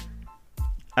all that,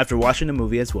 after watching the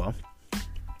movie as well,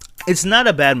 it's not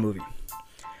a bad movie.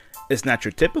 It's not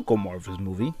your typical Marvel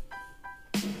movie,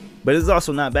 but it's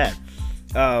also not bad.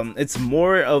 It's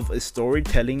more of a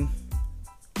storytelling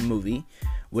movie,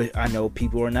 which I know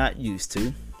people are not used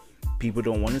to. People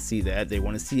don't want to see that. They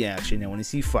want to see action. They want to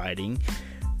see fighting.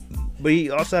 But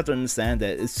you also have to understand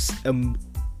that it's,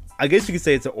 I guess you could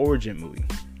say it's an origin movie.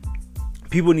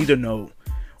 People need to know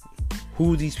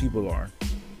who these people are,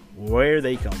 where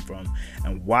they come from,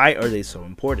 and why are they so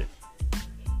important.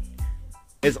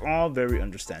 It's all very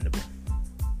understandable.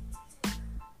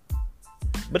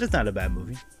 But it's not a bad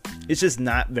movie. It's just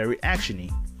not very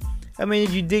actiony.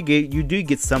 You do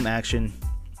get some action,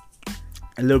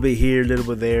 a little bit here, a little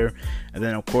bit there, and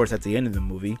then of course at the end of the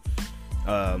movie.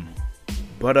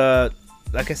 But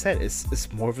like I said,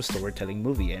 it's more of a storytelling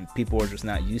movie, and people are just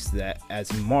not used to that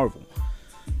as Marvel.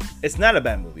 It's not a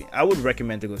bad movie. I would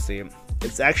recommend to go see it.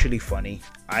 It's actually funny.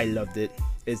 I loved it.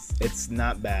 It's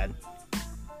not bad.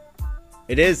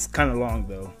 It is kind of long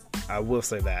though. I will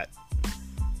say that,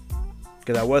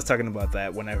 because I was talking about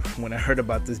that when I heard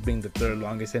about this being the third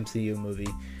longest MCU movie.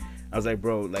 I was like,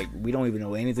 bro, like, we don't even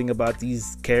know anything about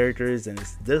these characters, and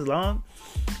it's this long.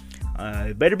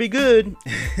 It better be good.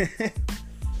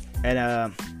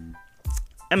 And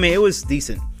it was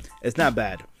decent. It's not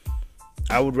bad.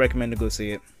 I would recommend to go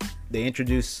see it. They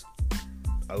introduce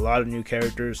a lot of new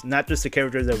characters, not just the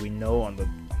characters that we know on the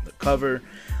cover,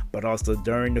 but also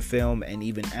during the film and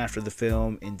even after the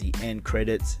film in the end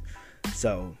credits.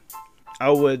 So I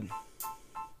would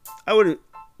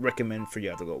recommend for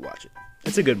y'all to go watch it.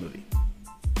 It's a good movie.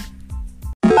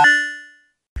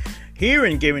 Here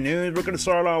in gaming news, we're going to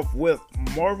start off with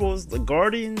Marvel's The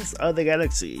Guardians of the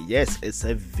Galaxy. Yes, it's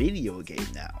a video game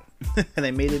now.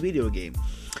 They made a video game.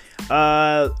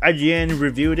 IGN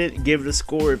reviewed it, gave it a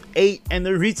score of 8, and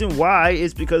the reason why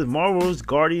is because Marvel's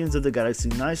Guardians of the Galaxy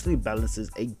nicely balances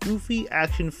a goofy,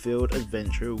 action-filled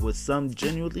adventure with some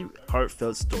genuinely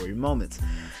heartfelt story moments,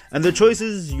 and the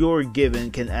choices you're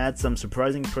given can add some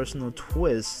surprising personal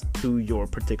twists to your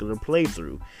particular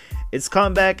playthrough. Its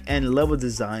combat and level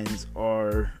designs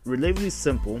are relatively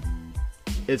simple,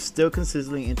 if still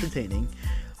consistently entertaining,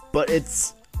 but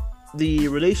it's the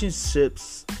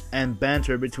relationships and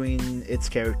banter between its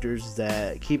characters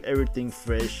that keep everything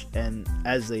fresh and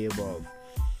as they evolve.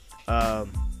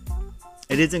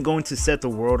 It isn't going to set the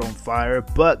world on fire,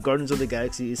 but Guardians of the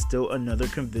Galaxy is still another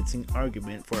convincing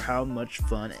argument for how much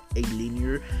fun a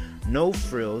linear,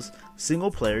 no-frills,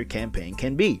 single-player campaign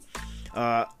can be.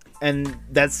 And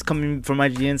that's coming from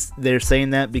IGN. They're saying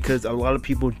that because a lot of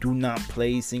people do not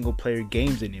play single-player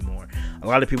games anymore. A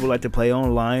lot of people like to play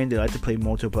online. They like to play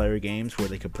multiplayer games where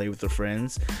they can play with their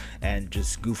friends and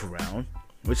just goof around,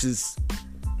 which is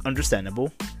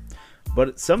understandable.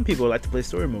 But some people like to play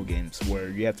story mode games where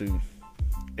you have to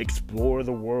explore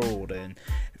the world and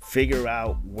figure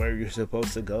out where you're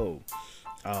supposed to go.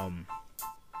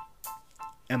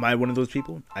 Am I one of those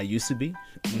people? I used to be,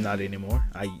 not anymore.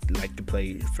 I like to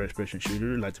play first-person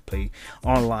shooter, like to play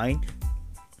online.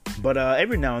 But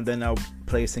every now and then I'll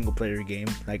play a single-player game.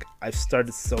 Like, I've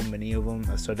started so many of them.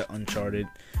 I started Uncharted.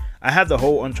 I have the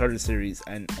whole Uncharted series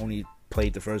and only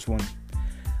played the first one.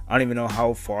 I don't even know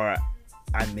how far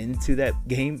I'm into that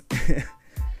game.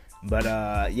 But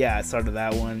yeah, I started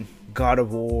that one. God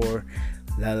of War,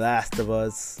 The Last of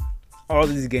Us. All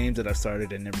these games that I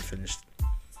started and never finished.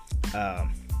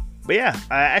 But yeah,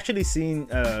 I actually seen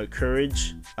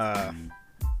Courage,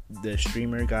 the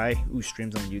streamer guy who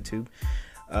streams on YouTube.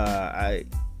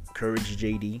 Courage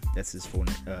JD, that's his full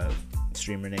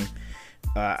streamer name.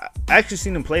 I actually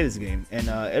seen him play this game, and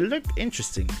it looked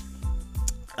interesting.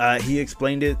 He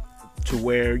explained it to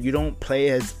where you don't play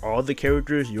as all the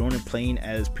characters, you're only playing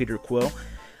as Peter Quill,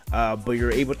 but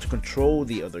you're able to control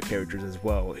the other characters as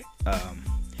well,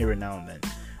 here and now and then.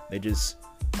 They just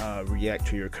react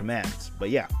to your commands.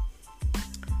 But yeah,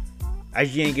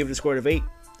 IGN gave it a score of 8,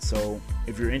 so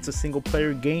if you're into single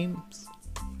player games,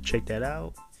 check that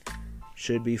out.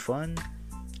 Should be fun.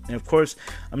 And of course,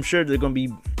 I'm sure they're going to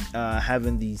be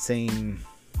having the same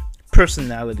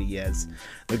personality as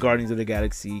the Guardians of the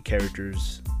Galaxy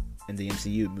characters in the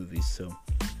MCU movies, so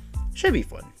should be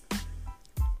fun.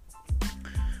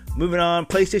 Moving on,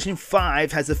 PlayStation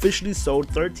 5 has officially sold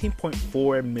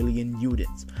 13.4 million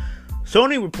units.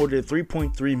 Sony reported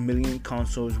 3.3 million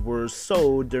consoles were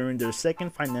sold during their second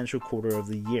financial quarter of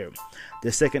the year,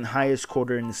 the second highest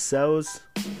quarter in sales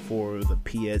for the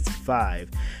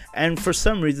PS5. And for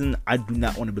some reason, I do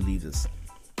not want to believe this.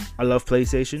 I love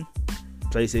PlayStation.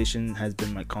 PlayStation has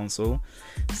been my console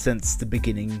since the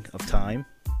beginning of time.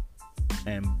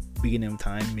 And beginning of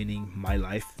time meaning my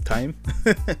lifetime.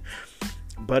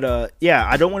 But yeah,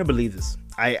 I don't want to believe this.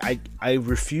 I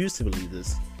refuse to believe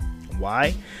this.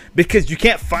 Why? Because you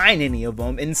can't find any of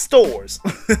them in stores.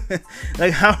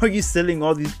 Like, how are you selling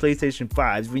all these PlayStation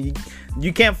 5s when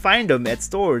you can't find them at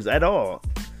stores at all?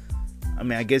 I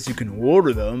mean, I guess you can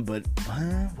order them, but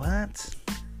what?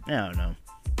 I don't know.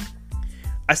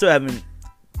 I still haven't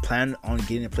planned on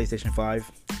getting a PlayStation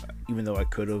 5, even though I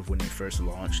could have when they first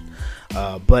launched.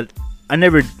 But I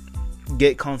never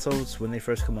get consoles when they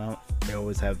first come out. They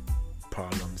always have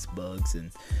problems, bugs,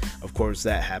 and of course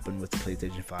that happened with the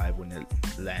PlayStation 5 when it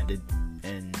landed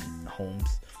in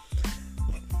homes.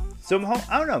 So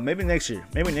I don't know, maybe next year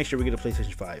we get a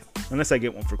PlayStation 5, unless I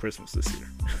get one for Christmas this year.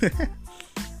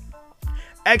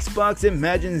 Xbox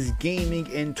imagines gaming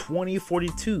in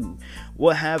 2042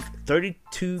 will have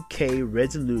 32K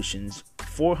resolutions,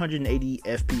 480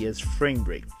 FPS frame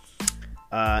rate.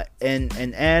 And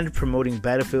an ad promoting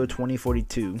Battlefield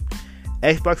 2042,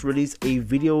 Xbox released a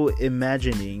video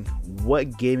imagining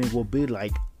what gaming will be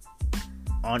like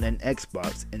on an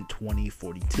Xbox in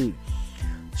 2042,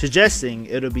 suggesting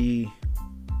it'll be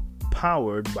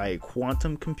powered by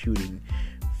quantum computing,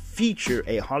 feature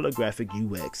a holographic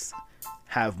UX,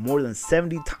 have more than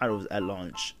 70 titles at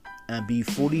launch, and be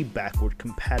fully backward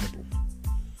compatible.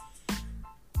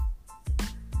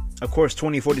 Of course,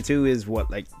 2042 is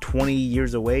what, like 20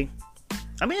 years away?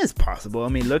 I mean, it's possible. I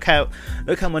mean, look how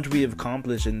much we have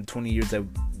accomplished in 20 years that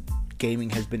gaming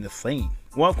has been a thing.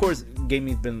 Well, of course,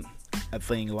 gaming's been a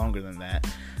thing longer than that,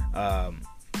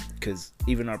 because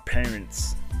even our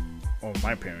parents, or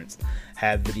my parents,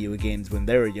 had video games when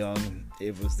they were young.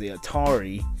 It was the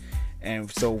Atari,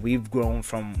 and so we've grown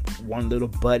from one little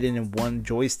button and one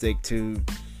joystick to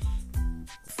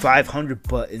 500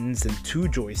 buttons and 2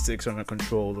 joysticks on a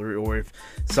controller. Or if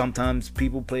sometimes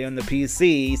people play on the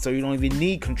PC, so you don't even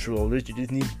need controllers, you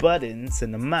just need buttons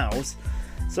and a mouse.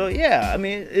 So yeah, I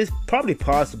mean, it's probably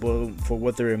possible for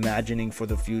what they're imagining for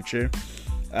the future.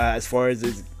 As far as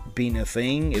it being a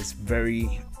thing, it's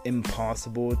very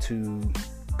impossible to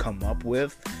come up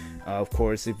with. Of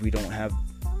course, if we don't have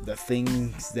the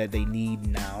things that they need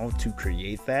now to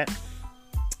create that.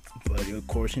 But of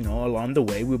course, you know, along the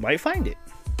way, we might find it.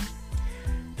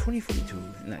 2042,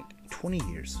 in like 20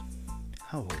 years.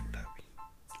 How old would I be?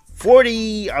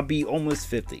 40, I'll be almost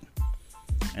 50.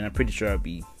 And I'm pretty sure I'll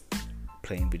be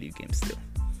playing video games still.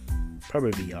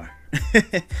 Probably VR.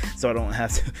 So I don't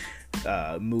have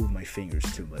to move my fingers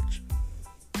too much.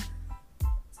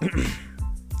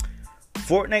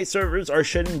 Fortnite servers are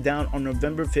shutting down on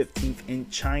November 15th in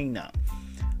China.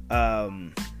 I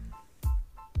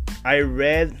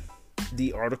read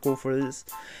the article for this,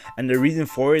 and the reason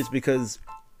for it is because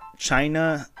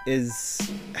China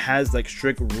has like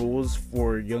strict rules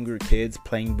for younger kids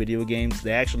playing video games.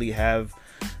 They actually have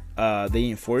they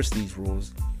enforce these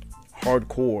rules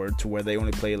hardcore to where they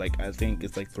only play, like, I think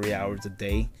it's like 3 hours a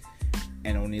day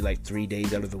and only like 3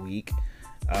 days out of the week,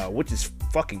 which is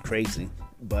fucking crazy.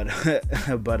 But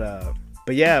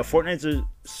but yeah, Fortnite's are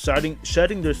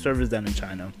shutting their servers down in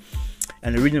China,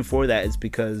 and the reason for that is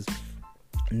because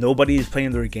nobody is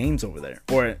playing their games over there,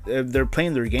 or they're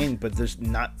playing their games, but there's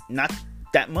not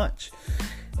that much.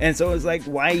 And so it's like,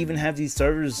 why even have these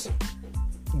servers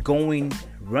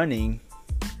running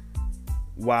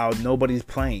while nobody's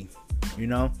playing, you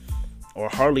know, or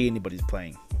hardly anybody's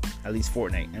playing, at least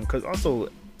Fortnite. And because also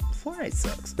Fortnite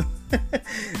sucks.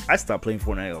 I stopped playing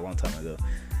Fortnite a long time ago,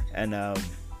 and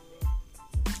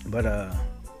but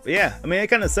yeah, I mean, it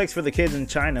kind of sucks for the kids in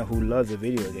China who love the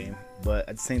video game, but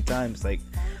at the same time, it's like,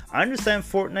 I understand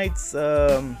Fortnite's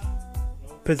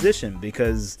position,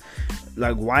 because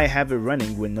like, why have it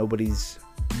running when nobody's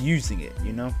using it,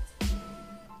 you know?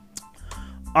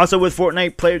 Also, with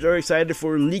Fortnite, players are excited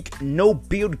for leaked no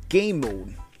build game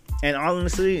mode, and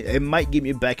honestly, it might get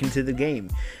me back into the game.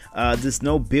 This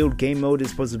no build game mode is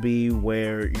supposed to be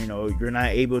where, you know, you're not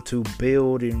able to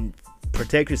build and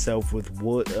protect yourself with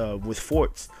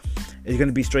forts. It's going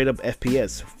to be straight up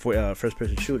FPS for first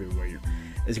person shooter, where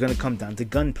it's going to come down to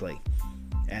gunplay.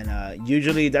 And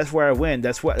usually that's where I win.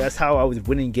 That's how I was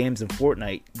winning games in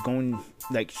Fortnite, going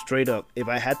like straight up. If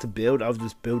I had to build, I was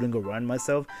just building around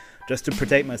myself just to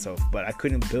protect myself. But I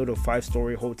couldn't build a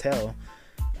 5-story hotel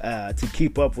to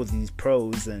keep up with these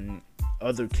pros and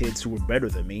other kids who were better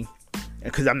than me.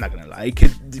 Because I'm not gonna lie,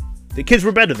 the kids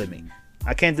were better than me.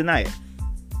 I can't deny it.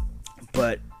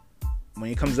 But when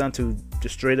it comes down to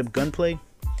just straight up gunplay,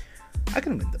 I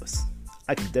can win those.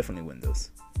 I can definitely win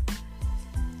those.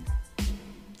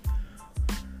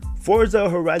 Forza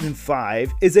Horizon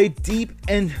 5 is a deep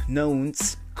and known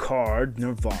card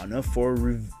nirvana for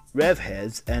rev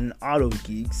heads and auto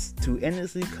geeks to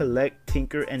endlessly collect,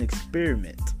 tinker, and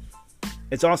experiment.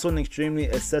 It's also an extremely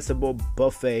accessible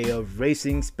buffet of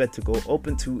racing spectacle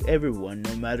open to everyone,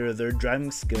 no matter their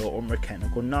driving skill or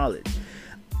mechanical knowledge.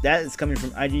 That is coming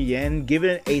from IGN, giving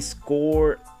it a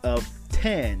score of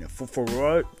 10 for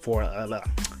Forza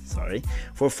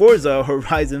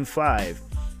Horizon 5.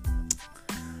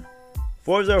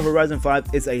 Forza Horizon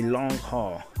 5 is a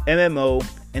long-haul MMO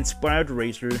inspired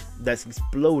racer that's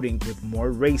exploding with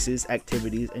more races,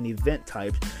 activities, and event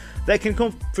types that can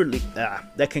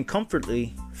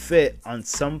comfortably fit on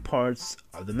some parts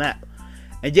of the map,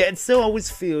 and yet it still always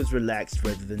feels relaxed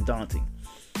rather than daunting.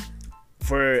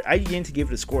 For IGN to give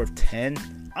it a score of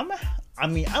 10, I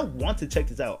want to check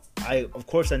this out. Of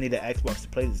course I need an Xbox to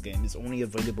play this game. It's only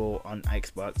available on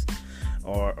Xbox,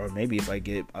 or maybe if I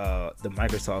get the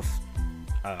Microsoft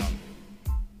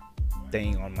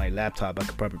thing on my laptop, I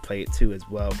could probably play it too as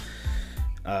well,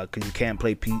 because you can't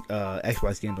play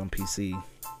Xbox games on PC.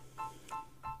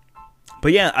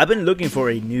 But yeah, I've been looking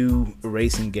for a new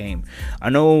racing game.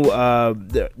 I know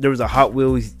there was a Hot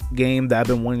Wheels game that I've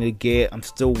been wanting to get. I'm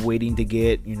still waiting to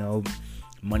get, you know,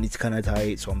 money's kind of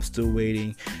tight, so I'm still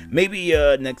waiting. Maybe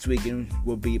next weekend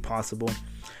will be possible.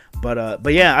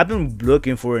 But yeah, I've been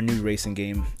looking for a new racing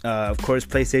game. Of course,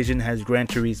 PlayStation has Gran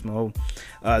Turismo.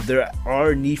 There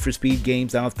are Need for Speed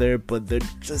games out there, but it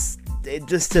just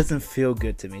doesn't feel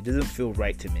good to me. It doesn't feel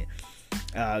right to me.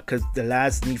 Because the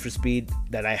last Need for Speed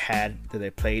that I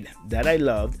played, that I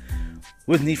loved,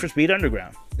 was Need for Speed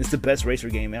Underground. It's the best racer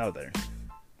game out there,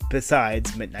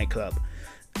 besides Midnight Club.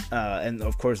 And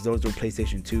of course, those were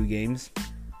PlayStation 2 games.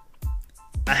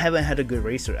 I haven't had a good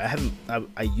racer.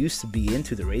 I used to be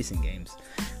into the racing games,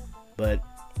 but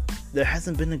there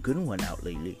hasn't been a good one out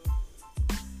lately.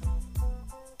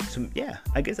 So yeah,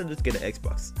 I guess I'll just get an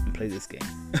Xbox and play this game.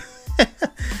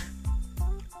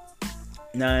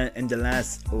 Now, in the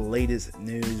latest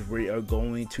news, we are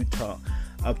going to talk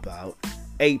about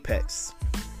Apex.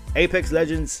 Apex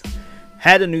Legends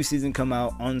had a new season come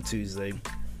out on Tuesday,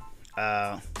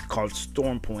 called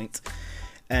Stormpoint,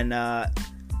 and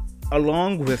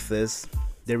along with this,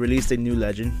 they released a new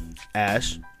legend,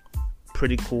 Ash.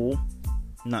 Pretty cool,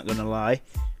 not gonna lie.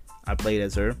 I played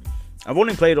as her. I've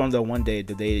only played on the one day,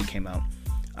 the day it came out.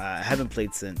 I haven't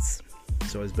played since,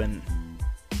 so it's been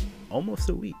almost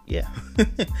a week. Yeah,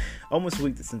 almost a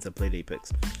week since I played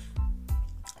Apex.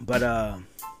 But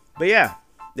yeah,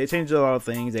 they changed a lot of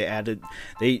things. They added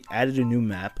a new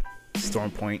map,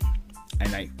 Stormpoint,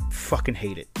 and I fucking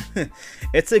hate it.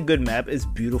 It's a good map. It's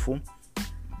beautiful,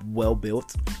 well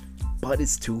built, but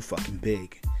it's too fucking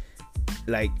big.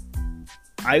 Like,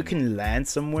 I can land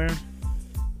somewhere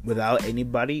without any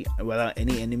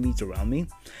enemies around me,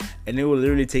 and it will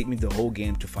literally take me the whole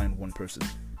game to find one person.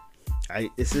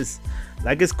 It's just,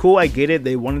 like, it's cool, I get it,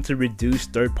 they wanted to reduce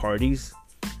third parties,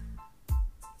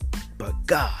 but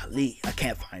golly, I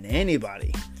can't find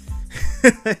anybody.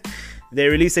 They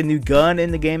released a new gun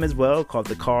in the game as well, called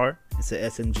the CAR. It's an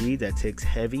SMG that takes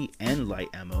heavy and light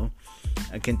ammo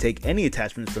and can take any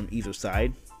attachments from either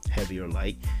side, heavy or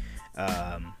light,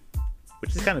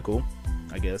 which is kind of cool,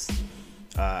 I guess.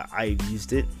 I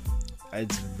used it.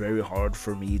 It's very hard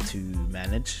for me to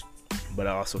manage, but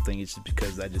I also think it's just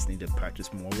because I just need to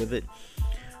practice more with it.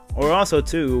 Or also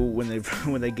too, when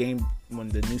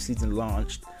the new season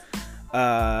launched,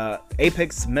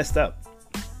 Apex messed up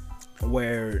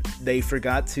where they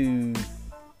forgot to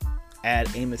add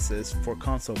aim assist for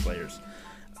console players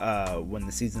when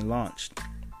the season launched,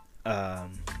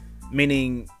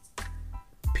 meaning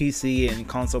PC and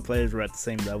console players were at the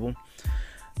same level.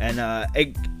 And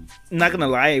not gonna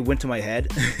lie, it went to my head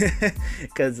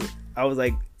because I was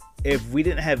like, if we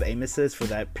didn't have aim assist for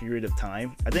that period of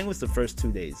time, I think it was the first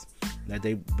 2 days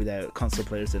that console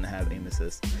players didn't have aim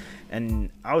assist,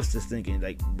 and I was just thinking,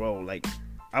 like, bro, like,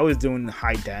 I was doing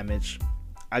high damage.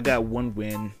 I got one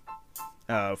win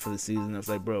for the season. I was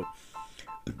like, bro,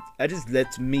 that just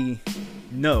lets me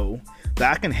know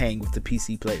that I can hang with the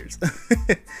PC players.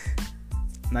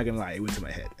 Not gonna lie, it went to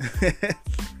my head.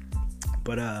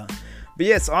 But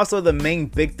yes, also the main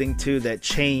big thing too that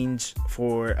changed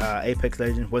for Apex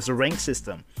Legends was the rank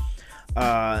system.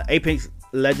 Apex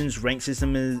Legends rank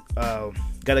system is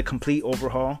got a complete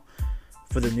overhaul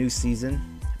for the new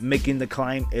season, making the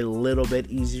climb a little bit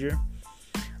easier.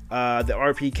 The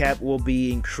RP cap will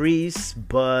be increased,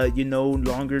 but you no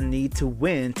longer need to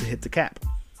win to hit the cap.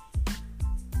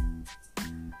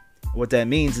 What that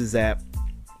means is that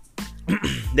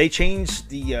they changed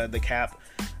the cap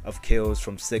of kills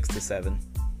from 6 to 7,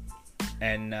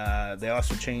 and they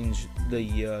also changed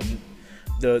the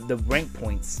rank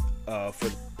points for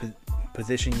the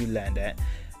position you land at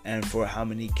and for how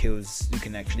many kills you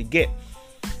can actually get.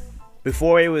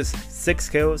 Before, it was 6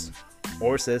 kills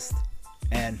or assist,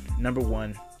 and number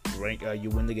 1 rank, you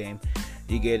win the game.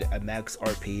 You get a max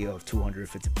RP of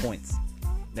 250 points.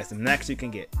 That's the max you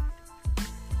can get.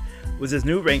 With this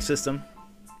new rank system,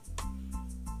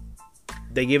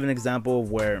 they give an example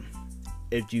of where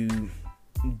if you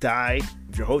die,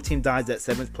 if your whole team dies at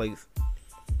 7th place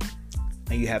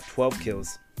and you have 12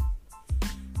 kills,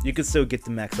 you can still get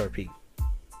the max RP.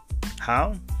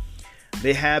 How?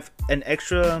 They have an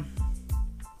extra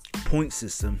point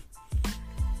system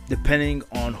depending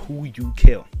on who you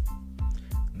kill.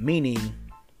 Meaning,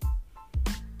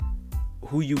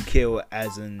 who you kill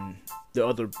as in the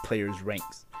other player's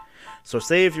ranks. So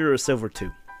say if you're a silver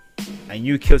 2 and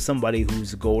you kill somebody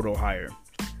who's gold or higher,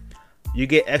 you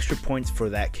get extra points for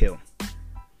that kill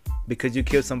because you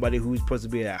kill somebody who's supposed to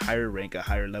be at a higher rank, a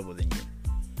higher level than you.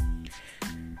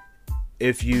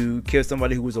 If you kill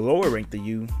somebody who was a lower rank than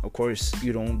you, of course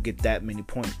you don't get that many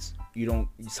points.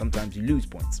 Sometimes you lose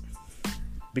points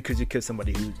because you kill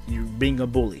somebody who you're being a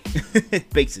bully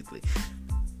basically.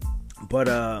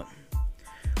 But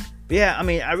yeah, I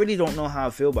mean, I really don't know how I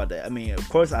feel about that. I mean, of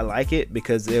course I like it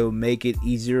because it will make it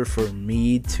easier for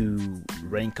me to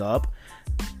rank up.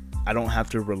 I don't have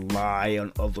to rely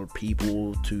on other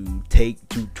people to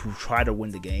try to win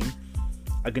the game.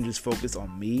 I can just focus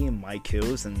on me and my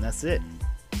kills, and that's it.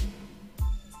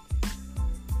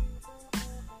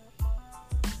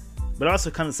 But it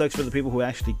also kind of sucks for the people who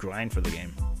actually grind for the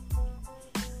game.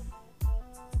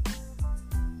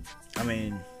 I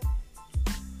mean,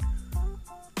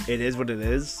 it is what it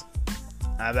is.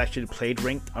 I've actually played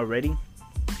ranked already,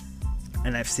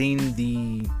 and I've seen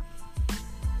the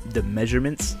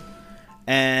measurements,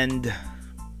 and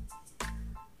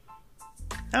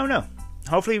I don't know.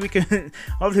 Hopefully we can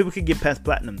get past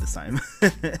platinum this time,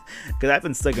 because I've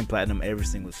been stuck in platinum every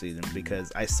single season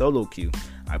because I solo queue.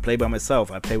 I play by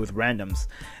myself. I play with randoms,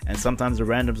 and sometimes the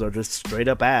randoms are just straight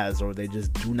up ass, or they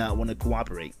just do not want to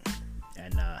cooperate,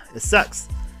 and it sucks.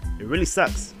 It really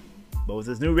sucks. But with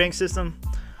this new rank system,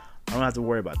 I don't have to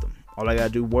worry about them. All I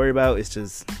gotta worry about is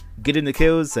just getting the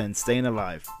kills and staying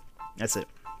alive. That's it.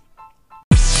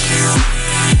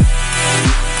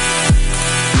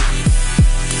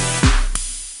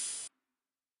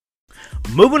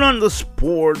 Moving on to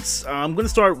sports, I'm going to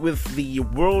start with the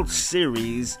World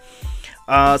Series.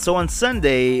 So on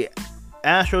Sunday,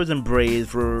 Astros and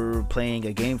Braves were playing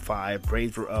a Game 5.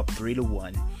 Braves were up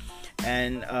 3-1.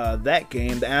 And that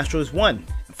game, the Astros won,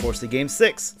 forced to Game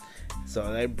 6.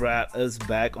 So that brought us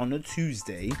back on a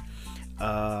Tuesday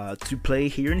to play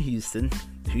here in Houston,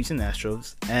 the Houston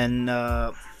Astros. And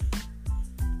the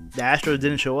Astros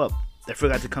didn't show up. They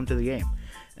forgot to come to the game.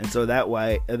 And so that's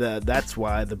why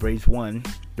the Braves won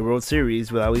the World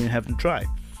Series without even having to try.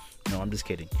 No, I'm just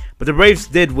kidding. But the Braves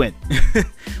did win.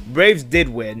 Braves did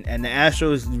win, and the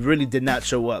Astros really did not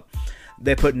show up.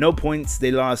 They put no points.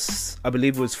 They lost, I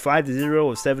believe it was 5-0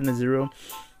 or 7-0.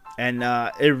 And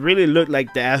it really looked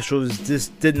like the Astros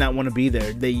just did not want to be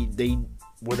there.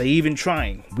 Were they even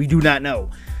trying? We do not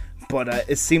know. But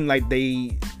it seemed like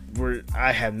they were.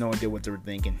 I have no idea what they were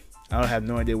thinking. I have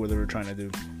no idea what they were trying to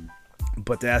do.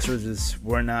 But the Astros just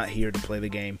were not here to play the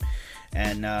game.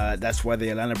 And that's why the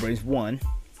Atlanta Braves won.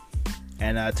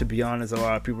 And to be honest, a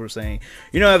lot of people are saying,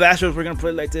 if the Astros were going to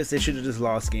play like this, they should have just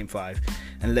lost Game 5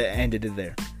 and ended it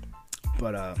there.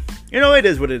 But, it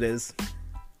is what it is.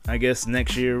 I guess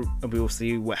next year we will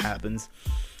see what happens.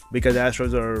 Because the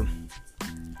Astros are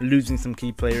losing some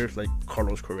key players like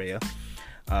Carlos Correa,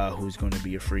 who's going to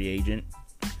be a free agent.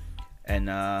 And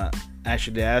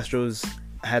actually the Astros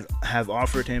have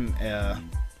offered him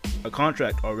a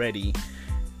contract already.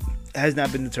 It has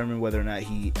not been determined whether or not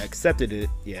he accepted it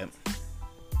yet,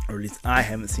 or at least I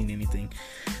haven't seen anything.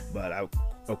 But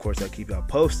of course I'll keep y'all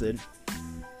posted.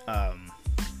 But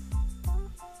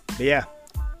yeah,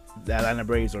 the Atlanta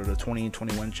Braves are the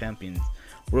 2021 champions,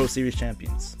 World Series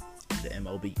champions, the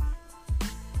MLB.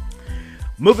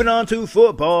 Moving on to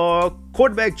football,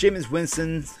 quarterback Jameis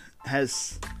Winston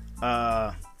has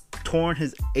torn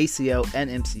his ACL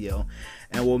and MCL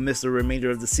and will miss the remainder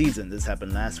of the season. This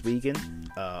happened last weekend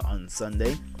on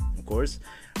Sunday, of course.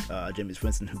 Jameis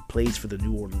Winston, who plays for the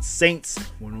New Orleans Saints,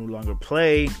 will no longer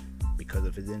play because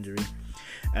of his injury.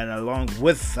 And along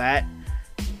with that,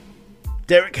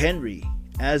 Derrick Henry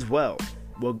as well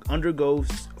will undergo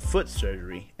foot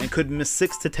surgery and could miss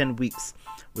 6 to 10 weeks,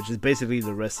 which is basically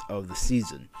the rest of the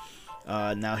season.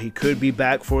 Now he could be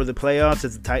back for the playoffs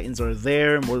if the Titans are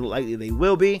there. More likely they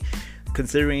will be,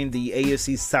 considering the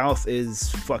AFC South is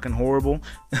fucking horrible.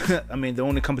 I mean, the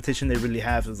only competition they really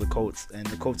have is the Colts, and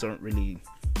the Colts aren't really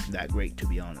that great, to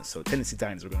be honest. So Tennessee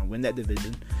Titans are going to win that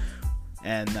division,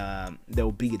 and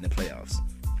they'll be in the playoffs.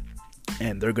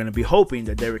 And they're going to be hoping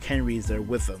that Derrick Henry is there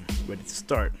with them, ready to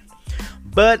start.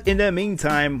 But in the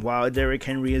meantime, while Derrick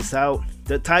Henry is out,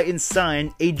 the Titans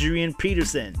signed Adrian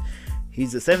Peterson.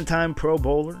 He's a 7-time Pro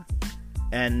Bowler,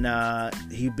 and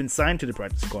he's been signed to the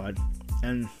practice squad,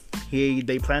 and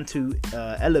they plan to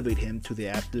elevate him to the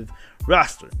active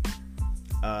roster.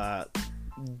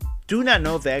 Do not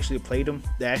know if they actually played him.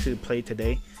 They actually played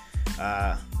today.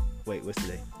 Wait, what's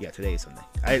today? Yeah, today is Sunday.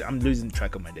 I'm losing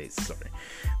track of my days. Sorry,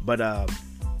 but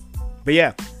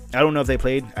yeah, I don't know if they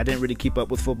played. I didn't really keep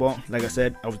up with football. Like I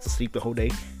said, I was asleep the whole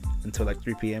day until like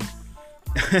 3 p.m.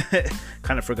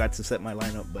 Kind of forgot to set my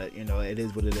lineup, but it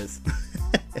is what it is.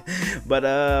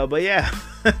 but yeah,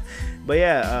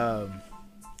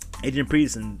 Adrian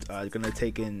Peterson is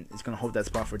gonna hold that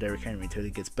spot for Derrick Henry until he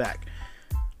gets back.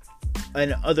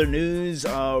 In other news,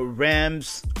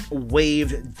 Rams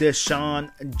waived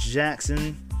Deshaun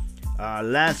Jackson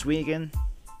last weekend,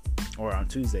 or on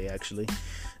Tuesday actually.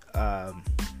 I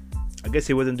guess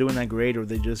he wasn't doing that great, or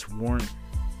they just weren't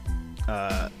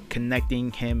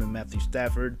connecting him and Matthew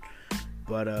Stafford.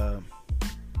 But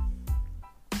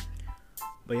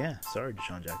yeah, sorry,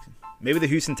 Deshaun Jackson. Maybe the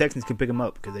Houston Texans can pick him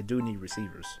up because they do need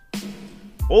receivers.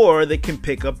 Or they can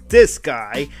pick up this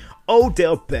guy,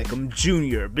 Odell Beckham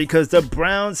Jr., because the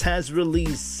Browns has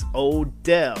released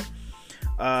Odell.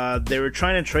 They were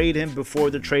trying to trade him before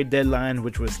the trade deadline,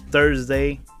 which was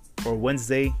Thursday. or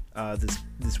Wednesday,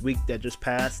 this week that just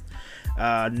passed.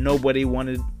 Nobody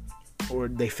wanted, or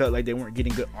they felt like they weren't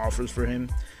getting good offers for him.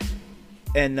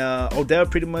 And Odell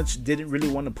pretty much didn't really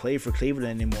want to play for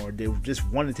Cleveland anymore. They just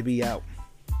wanted to be out.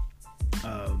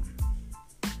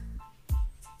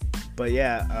 But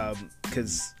yeah,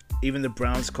 because even the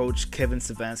Browns coach Kevin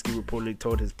Stefanski reportedly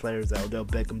told his players that Odell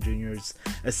Beckham Jr. is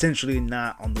essentially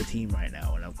not on the team right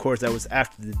now. And of course, that was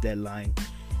after the deadline,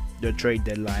 the trade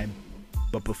deadline,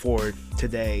 but before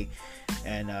today.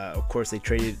 And of course, they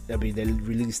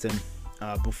released him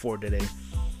before today.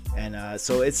 And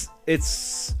so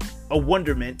it's a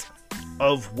wonderment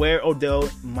of where Odell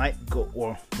might go,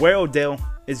 or where Odell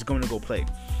is going to go play.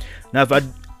 Now,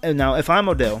 if I'm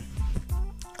Odell,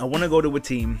 I want to go to a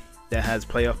team that has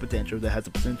playoff potential, that has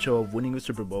the potential of winning a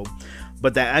Super Bowl,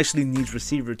 but that actually needs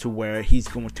receiver to where he's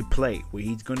going to play, where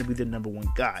he's going to be the number one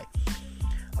guy.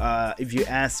 If you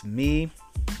ask me,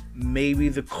 maybe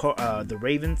the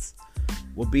Ravens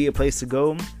will be a place to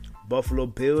go. Buffalo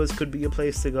Bills could be a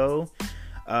place to go.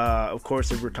 Of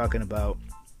course, if we're talking about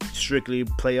strictly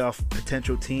playoff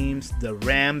potential teams, the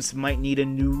Rams might need a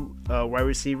new wide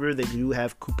receiver. They do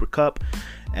have Cooper Kupp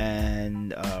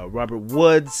and Robert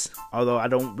Woods, although I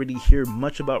don't really hear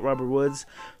much about Robert Woods.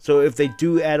 So if they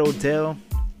do add Odell,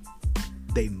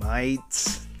 they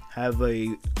might have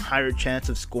a higher chance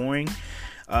of scoring.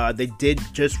 They did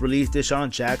just release Deshaun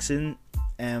Jackson,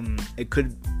 and it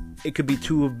could be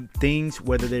two things: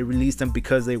 whether they release them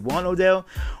because they want Odell,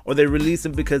 or they release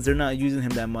him because they're not using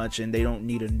him that much and they don't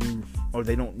need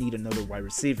another wide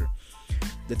receiver.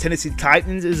 The Tennessee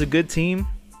Titans is a good team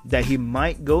that he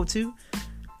might go to,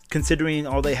 considering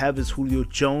all they have is Julio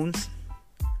Jones.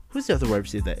 Who's the other wide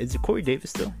receiver? Is it Corey Davis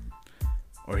still,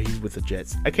 or he's with the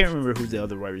Jets? I can't remember who the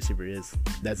other wide receiver is.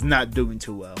 That's not doing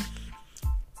too well.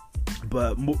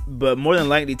 But more than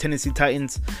likely, Tennessee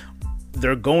Titans,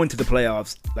 they're going to the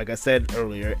playoffs. Like I said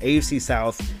earlier, AFC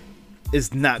South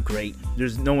is not great.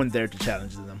 There's no one there to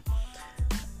challenge them.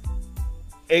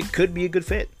 It could be a good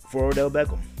fit for Odell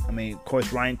Beckham. I mean, of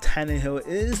course, Ryan Tannehill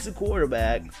is the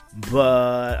quarterback,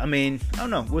 but I mean, I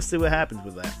don't know. We'll see what happens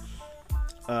with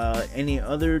that. Any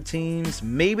other teams?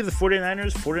 Maybe the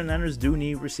 49ers. 49ers do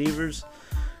need receivers.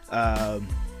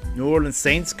 New Orleans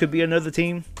Saints could be another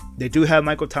team. They do have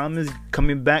Michael Thomas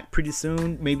coming back pretty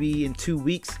soon, maybe in 2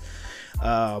 weeks.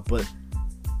 But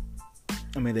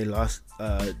I mean, they lost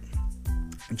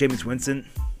Jameis Winston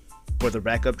for the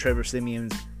backup. Trevor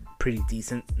Siemian's pretty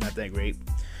decent, not that great.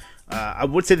 I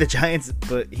would say the Giants,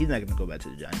 but he's not going to go back to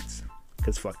the Giants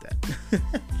because fuck that.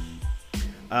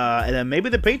 And then maybe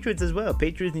the Patriots as well.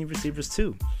 Patriots need receivers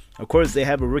too. Of course, they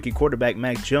have a rookie quarterback,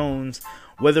 Mac Jones.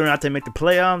 Whether or not they make the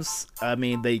playoffs, I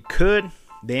mean, they could.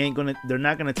 They're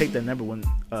not gonna take the number one.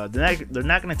 They're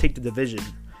not gonna take the division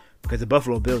because the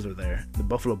Buffalo Bills are there. The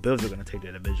Buffalo Bills are gonna take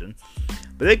the division,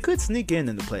 but they could sneak in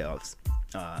the playoffs.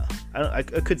 I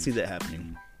could see that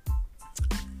happening.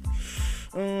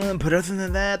 But other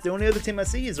than that, the only other team I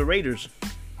see is the Raiders,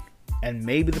 and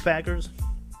maybe the Packers.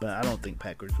 But I don't think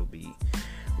Packers will be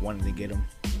wanting to get them.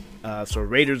 So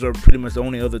Raiders are pretty much the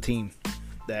only other team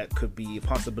that could be a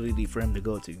possibility for him to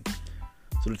go to.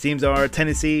 So the teams are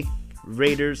Tennessee,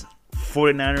 Raiders,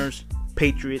 49ers,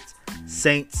 Patriots,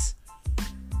 Saints.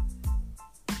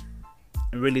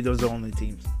 And really, those are the only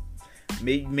teams.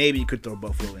 Maybe you could throw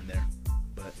Buffalo in there.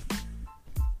 But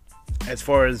as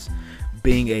far as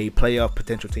being a playoff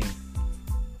potential team,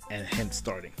 and him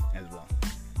starting as well.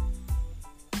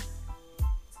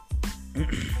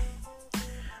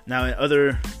 Now, in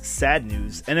other sad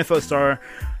news, NFL star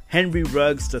Henry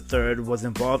Ruggs III was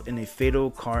involved in a fatal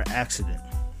car accident.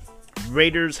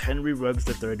 Raiders Henry Ruggs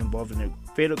III involved in a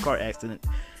fatal car accident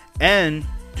and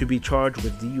to be charged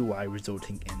with DUI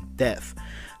resulting in death.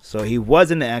 So he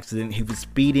was in the accident. He was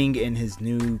speeding in his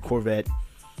new Corvette.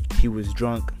 He was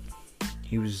drunk.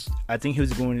 I think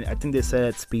they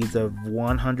said speeds of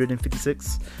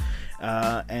 156.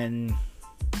 And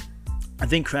I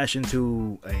think crashed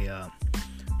into a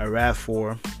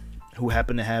RAV4 who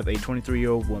happened to have a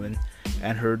 23-year-old woman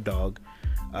and her dog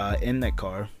in that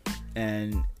car,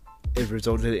 and it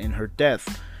resulted in her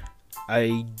death.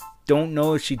 I don't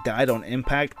know if she died on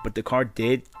impact, but the car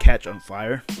did catch on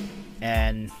fire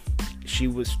and she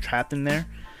was trapped in there.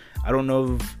 I don't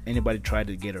know if anybody tried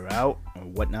to get her out or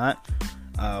whatnot,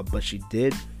 but she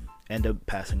did end up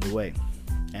passing away.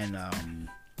 And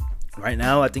right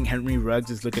now, I think Henry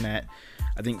Ruggs is looking at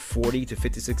 40 to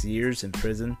 56 years in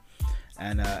prison,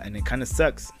 and it kind of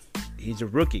sucks. He's a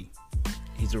rookie.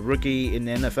 He's a rookie in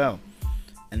the NFL,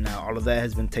 and now all of that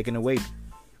has been taken away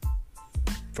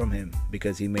from him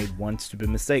because he made one stupid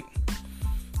mistake.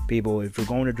 People, if you're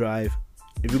going to drive,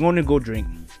 if you're going to go drink,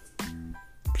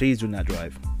 please do not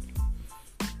drive.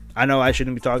 I know I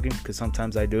shouldn't be talking because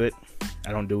sometimes I do it.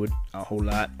 I don't do it a whole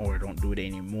lot, or don't do it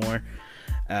anymore.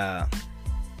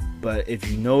 But if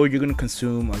you know you're going to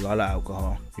consume a lot of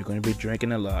alcohol, you're going to be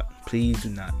drinking a lot, please do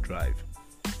not drive.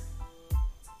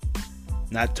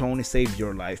 Not to only save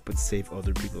your life, but save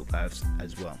other people's lives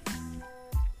as well.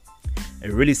 It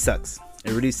really sucks.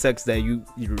 It really sucks that you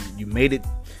made it.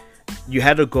 You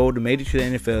had a goal to make it to the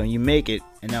NFL, and you make it,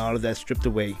 and now all of that stripped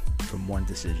away from one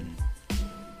decision.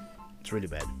 It's really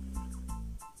bad.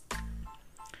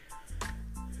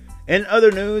 In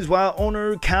other news, while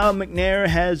owner Cal McNair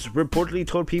has reportedly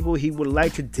told people he would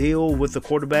like to deal with the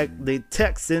quarterback, the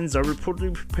Texans are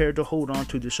reportedly prepared to hold on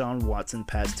to Deshaun Watson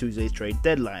past Tuesday's trade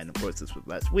deadline. Of course, this was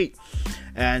last week.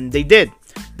 And they did.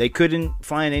 They couldn't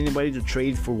find anybody to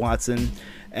trade for Watson.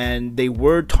 And they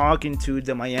were talking to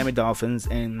the Miami Dolphins,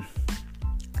 and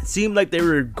it seemed like they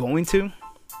were going to,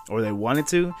 or they wanted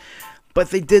to, but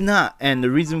they did not. And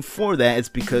the reason for that is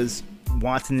because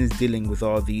Watson is dealing with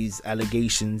all these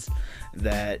allegations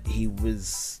that he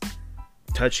was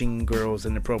touching girls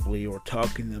inappropriately or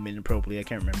talking to them inappropriately. I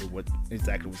can't remember what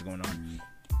exactly was going on,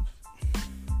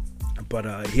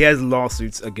 but he has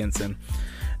lawsuits against him,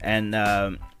 and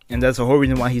that's the whole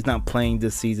reason why he's not playing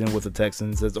this season with the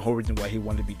Texans. That's the whole reason why he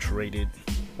wanted to be traded.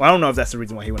 Well, I don't know if that's the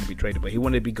reason why he wanted to be traded, but he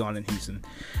wanted to be gone in Houston,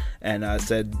 and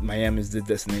said Miami is the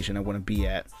destination I want to be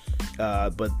at.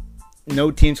 But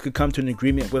no teams could come to an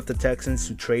agreement with the Texans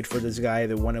to trade for this guy.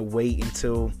 They want to wait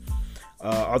until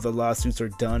all the lawsuits are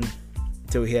done,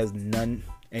 until he has none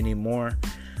anymore,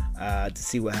 to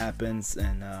see what happens.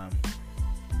 And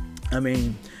I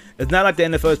mean, it's not like the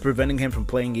NFL is preventing him from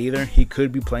playing either. He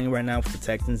could be playing right now with the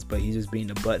Texans, but he's just being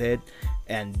a butthead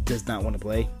and does not want to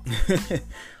play.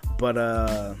 but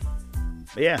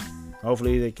yeah,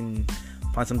 hopefully they can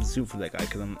find something to suit for that guy,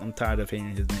 because I'm tired of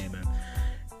hearing his name and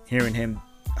hearing him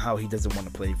how he doesn't want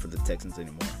to play for the Texans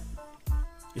anymore.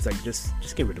 It's like, just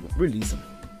get rid of him, release him,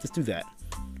 just do that,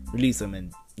 release him,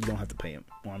 and you don't have to pay him.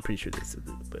 Well, I'm pretty sure they said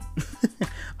that, but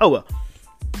oh well.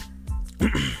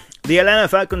 The Atlanta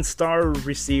Falcons star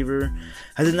receiver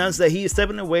has announced that he is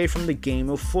stepping away from the game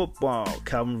of football.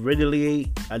 Calvin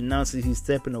Ridley announced that he's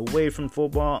stepping away from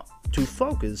football to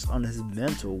focus on his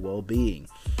mental well-being.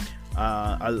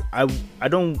 I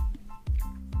don't,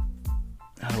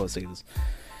 how do I say this?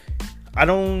 I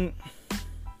don't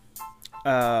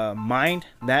mind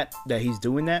that he's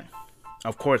doing that.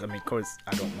 Of course I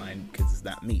don't mind, because it's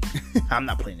not me. I'm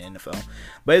not playing the NFL,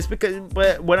 but it's because.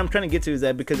 But what I'm trying to get to is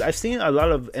that because I've seen a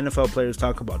lot of NFL players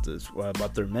talk about this,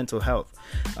 about their mental health.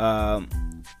 I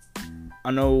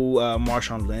know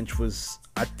Marshawn Lynch was.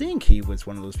 I think he was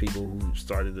one of those people who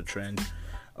started the trend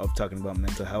of talking about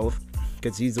mental health,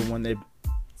 because he's the one that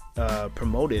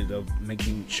promoted of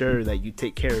making sure that you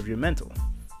take care of your mental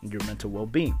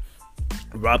well-being.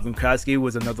 Rob Gronkowski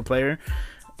was another player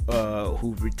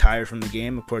who retired from the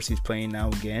game. Of course, he's playing now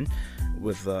again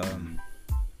with the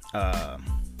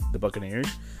Buccaneers.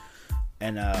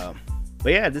 And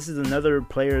but yeah, this is another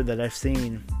player that I've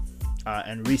seen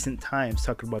in recent times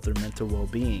talking about their mental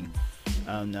well-being.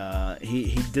 And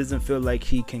he doesn't feel like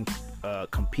he can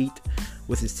compete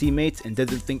with his teammates, and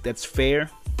doesn't think that's fair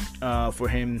for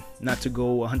him not to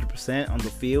go 100% on the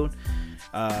field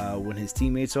when his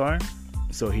teammates are.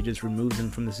 So he just removes him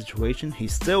from the situation.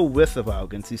 He's still with the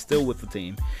Falcons. He's still with the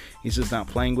team. He's just not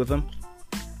playing with them.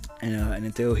 And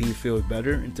until he feels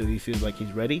better, until he feels like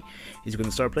he's ready, he's going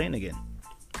to start playing again.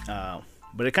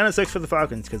 But it kind of sucks for the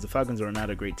Falcons, because the Falcons are not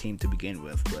a great team to begin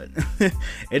with. But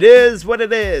it is what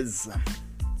it is.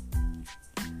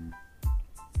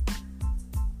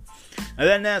 And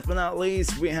then last but not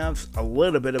least, we have a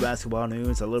little bit of basketball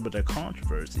news, a little bit of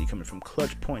controversy coming from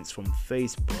Clutch Points from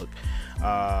Facebook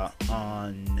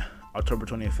on October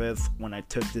 25th when I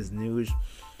took this news.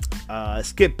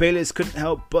 Skip Bayless couldn't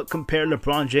help but compare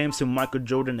LeBron James to Michael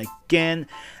Jordan again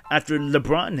after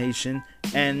LeBron Nation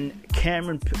and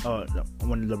LeBron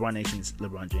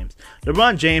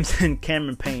James and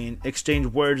Cameron Payne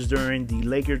exchanged words during the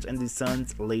Lakers and the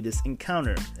Suns' latest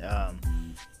encounter.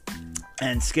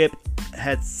 And Skip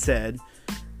had said,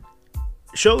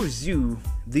 "Shows you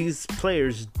these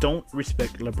players don't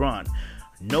respect LeBron.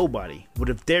 Nobody would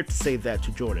have dared to say that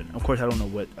to Jordan." Of course, I don't know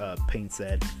what Payne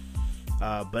said,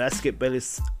 but that's Skip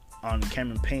Bayless on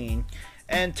Cameron Payne.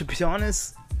 And to be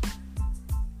honest,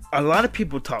 a lot of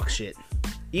people talk shit,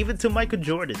 even to Michael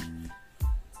Jordan.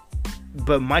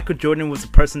 But Michael Jordan was the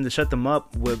person to shut them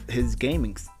up with his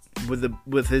gaming,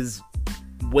 with his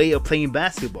way of playing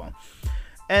basketball.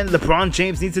 And LeBron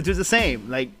James needs to do the same.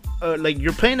 Like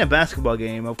you're playing a basketball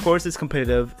game. Of course, it's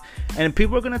competitive, and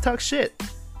people are gonna talk shit.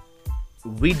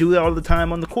 We do it all the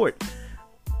time on the court.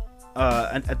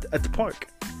 at the park.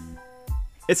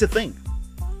 It's a thing.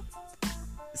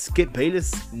 Skip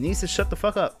Bayless needs to shut the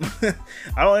fuck up.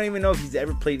 I don't even know if he's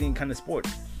ever played any kind of sport.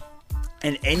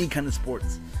 And any kind of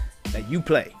sports that you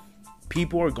play,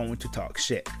 people are going to talk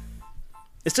shit.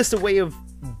 It's just a way of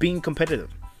being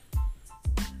competitive.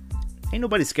 Ain't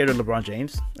nobody scared of LeBron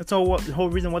James. That's the whole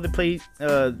reason why they play.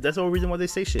 That's the whole reason why they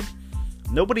say shit.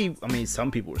 Nobody. I mean,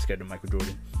 some people were scared of Michael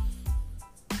Jordan,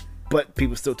 but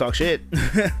people still talk shit.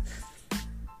 But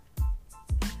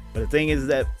the thing is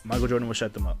that Michael Jordan will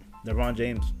shut them up. LeBron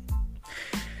James,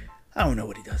 I don't know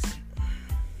what he does.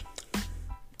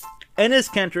 Enes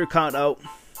Kanter caught out.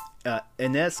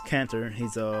 Enes Kanter,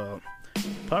 he's a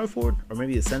power forward or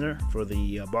maybe a center for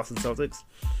the Boston Celtics.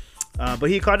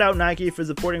 But he called out Nike for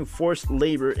supporting forced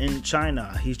labor in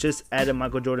China. He's just added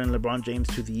Michael Jordan and LeBron James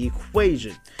to the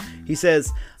equation. He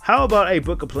says, how about I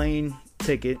book a plane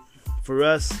ticket for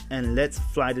us and let's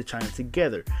fly to China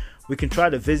together. We can try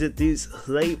to visit these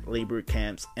slave labor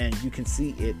camps and you can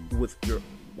see it with your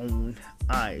own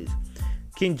eyes.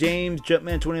 King James,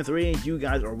 Jumpman 23, you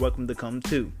guys are welcome to come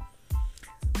too.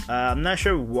 I'm not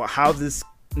sure how this,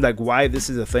 like why this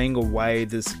is a thing or why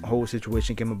this whole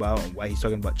situation came about and why he's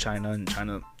talking about China and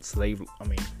China slave, I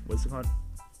mean, what's it called?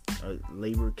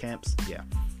 Labor camps? Yeah.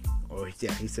 Or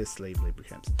yeah, he says slave labor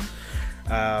camps.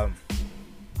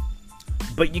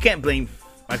 But you can't blame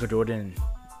Michael Jordan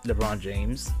and LeBron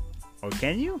James. Or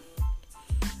can you?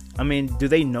 I mean, do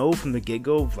they know from the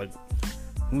get-go like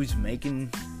who's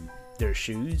making their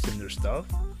shoes and their stuff?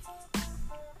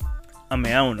 I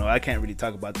mean, I don't know. I can't really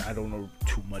talk about that. I don't know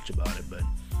too much about it, but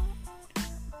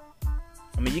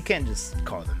I mean, you can't just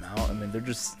call them out. I mean,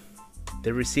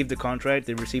 they received the contract,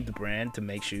 they received the brand to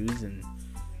make shoes, and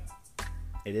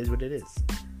it is what it is.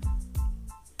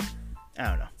 I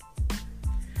don't know.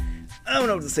 I don't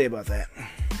know what to say about that.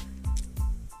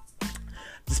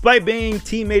 Despite being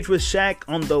teammates with Shaq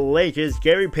on the Lakers,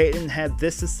 Gary Payton had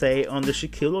this to say on the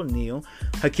Shaquille O'Neal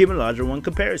Hakeem Olajuwon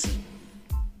comparison.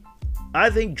 I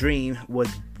think Dream was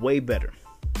way better,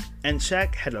 and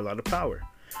Shaq had a lot of power.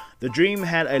 The Dream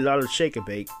had a lot of shake and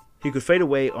bake. He could fade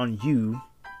away on you.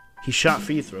 He shot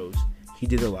free throws. He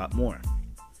did a lot more.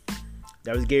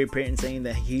 That was Gary Payton saying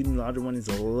that Hakeem Olajuwon is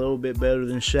a little bit better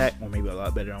than Shaq, or maybe a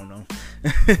lot better. I don't know.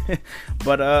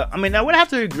 But I mean, I would have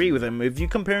to agree with him if you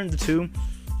compare the two.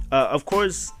 Of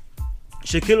course,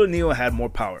 Shaquille O'Neal had more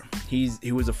power.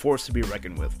 He was a force to be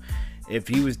reckoned with. If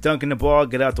he was dunking the ball,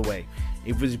 get out the way.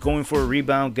 If he was going for a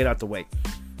rebound, get out the way.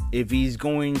 If he's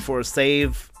going for a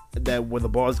save that where the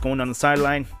ball is going on the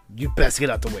sideline, you best get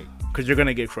out the way because you're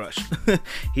gonna get crushed.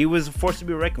 He was a force to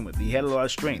be reckoned with. He had a lot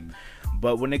of strength.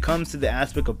 But when it comes to the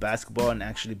aspect of basketball and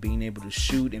actually being able to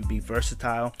shoot and be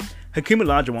versatile, Hakeem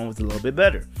Olajuwon was a little bit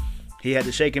better. He had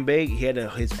the shake and bake. He had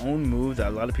his own move that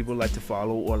a lot of people like to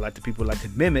follow or people like to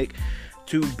mimic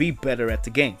to be better at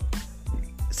the game.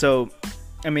 So,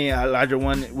 I mean,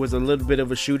 Olajuwon was a little bit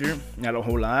of a shooter, not a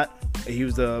whole lot. He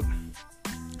was a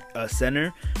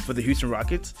center for the Houston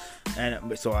Rockets, and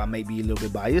so I may be a little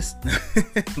bit biased,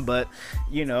 but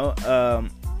you know,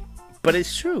 but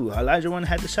it's true. Olajuwon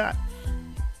had the shot.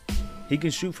 He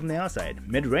can shoot from the outside,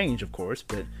 mid-range, of course,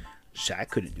 but Shaq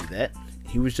couldn't do that.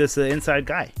 He was just an inside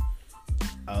guy.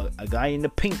 A guy in the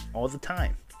paint all the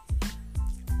time.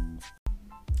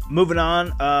 Moving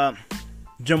on,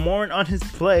 Jamoran on his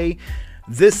play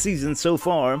this season so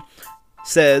far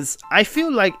says, I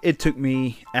feel like it took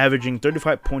me averaging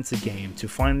 35 points a game to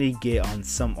finally get on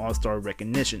some all-star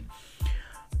recognition.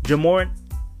 Jamoran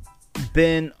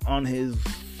been on his...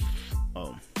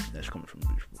 Oh, that's coming from the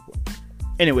Bleacher Report.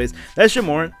 Anyways, that's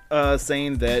Jamoran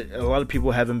saying that a lot of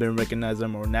people haven't been recognizing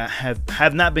him or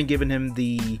have not been giving him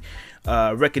the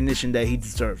recognition that he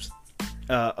deserves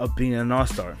of being an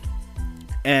all-star.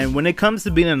 And when it comes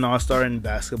to being an all-star in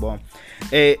basketball,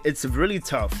 it's really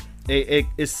tough.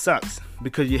 It sucks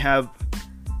because you have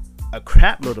a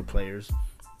crap load of players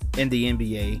in the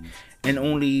NBA and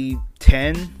only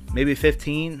 10, maybe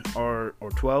 15 or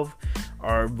 12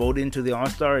 are voted into the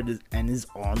all-star and is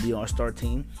on the all-star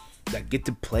team that get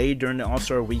to play during the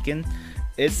all-star weekend.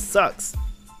 It sucks.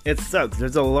 It sucks.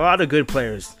 There's a lot of good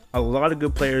players. A lot of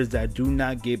good players that do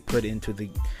not get put into the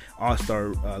all-star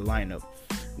lineup,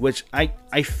 which I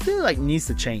feel like needs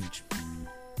to change.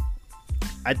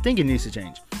 I think it needs to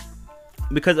change.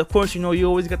 Because, of course, you know, you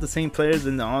always got the same players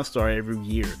in the all-star every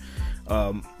year.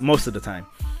 Most of the time.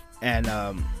 And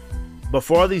but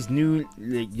for all these new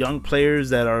young players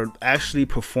that are actually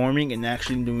performing and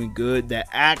actually doing good, that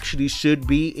actually should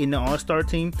be in the all-star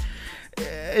team,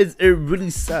 it really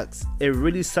sucks. It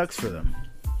really sucks for them.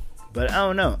 But I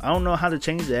don't know. I don't know how to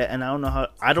change that, and I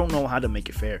don't know how to make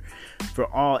it fair for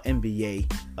all NBA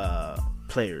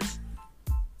players.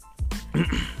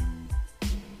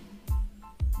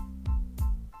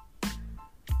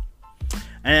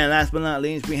 And last but not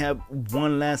least, we have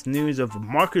one last news of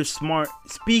Marcus Smart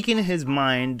speaking his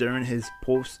mind during his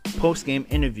post game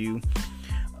interview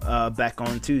back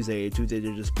on Tuesday that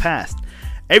just passed.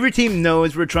 Every team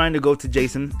knows we're trying to go to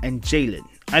Jason and Jalen.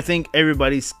 I think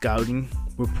everybody's scouting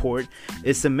report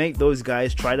is to make those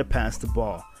guys try to pass the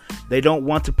ball. They don't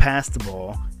want to pass the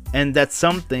ball, and that's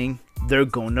something they're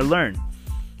going to learn.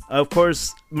 Of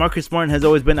course, Marcus Smart has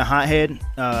always been a hothead,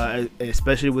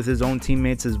 especially with his own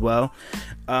teammates as well.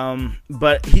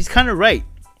 But he's kind of right.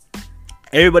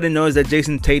 Everybody knows that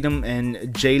Jason Tatum and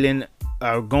Jalen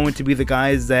are going to be the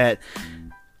guys that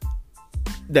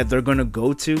they're going to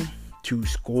go to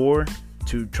score,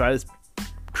 to try to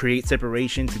create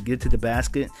separation, to get to the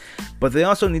basket. But they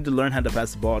also need to learn how to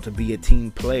pass the ball, to be a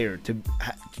team player,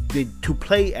 to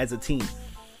play as a team.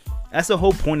 That's the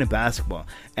whole point of basketball.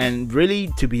 And really,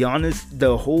 to be honest,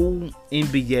 the whole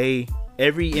NBA,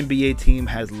 every NBA team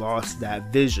has lost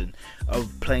that vision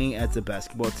of playing as a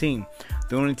basketball team.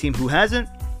 The only team who hasn't,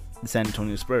 the San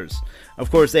Antonio Spurs.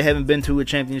 Of course, they haven't been to a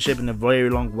championship in a very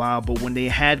long while, but when they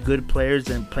had good players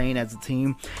and playing as a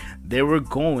team, they were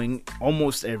going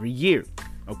almost every year.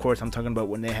 Of course, I'm talking about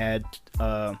when they had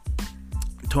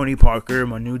Tony Parker,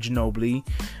 Manu Ginobili,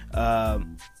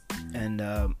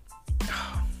 and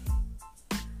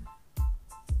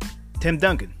Tim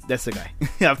Duncan. That's the guy.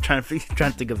 I'm trying to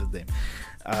think of his name.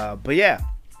 But yeah,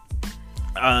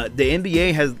 the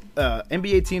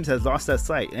NBA teams has lost that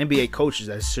sight. NBA coaches,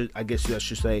 I guess I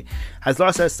should say, has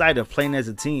lost that sight of playing as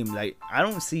a team. Like, I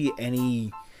don't see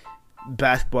any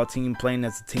basketball team playing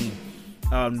as a team.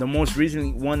 The most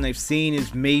recent one I've seen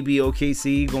is maybe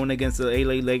OKC going against the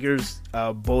LA Lakers.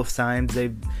 Both times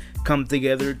they've come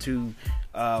together to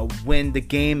win the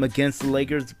game against the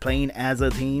Lakers, playing as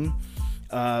a team.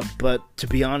 But to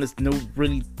be honest,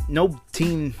 no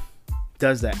team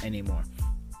does that anymore,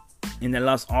 and they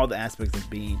lost all the aspects of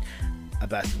being a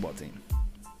basketball team.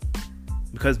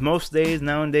 Because most days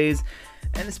nowadays,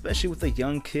 and especially with the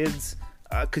young kids,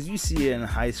 because you see it in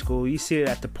high school, you see it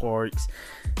at the parks,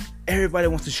 everybody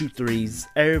wants to shoot threes,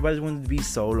 everybody wants to be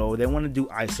solo, they want to do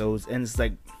ISOs, and it's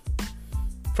like,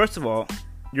 first of all,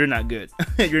 you're not good.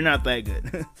 You're not that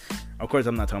good. Of course,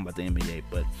 I'm not talking about the NBA,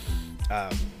 but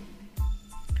I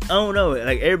don't know.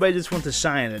 Like, everybody just wants to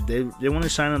shine. They want to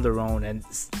shine on their own, and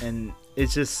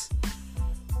it's just,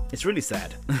 it's really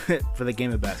sad for the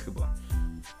game of basketball.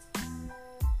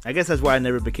 I guess that's why I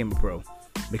never became a pro,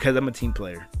 because I'm a team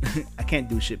player. I can't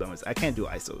do shit by myself. I can't do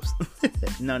ISOs.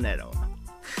 None at all.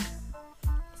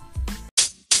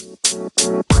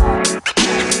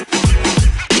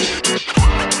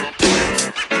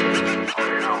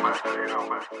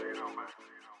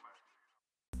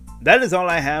 That is all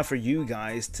I have for you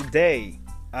guys today.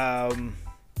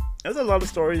 There's a lot of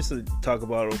stories to talk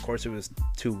about. Of course, it was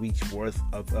 2 weeks worth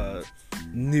of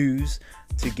news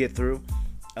to get through.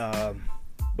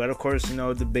 But of course, you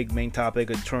know, the big main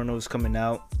topic, Eternals coming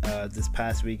out this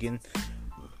past weekend.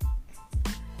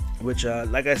 Which,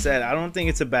 like I said, I don't think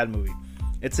it's a bad movie.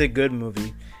 It's a good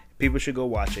movie. People should go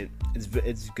watch it.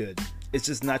 It's good. It's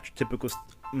just not your typical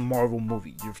Marvel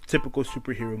movie, your typical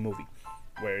superhero movie,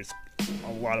 where it's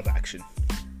a lot of action.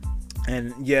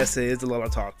 And yes, it is a lot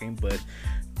of talking, but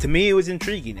to me it was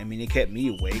intriguing. I mean, it kept me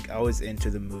awake. I was into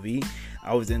the movie.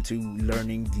 I was into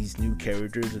learning these new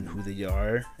characters and who they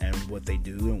are and what they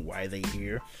do and why they're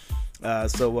here.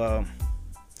 So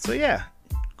yeah,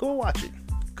 go watch it.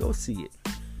 Go see it.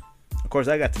 Of course,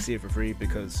 I got to see it for free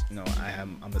because, you know,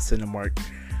 I'm a Cinemark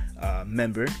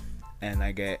member, and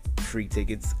I get free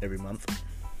tickets every month.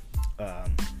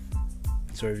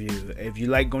 So if you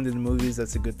like going to the movies,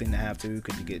 that's a good thing to have too,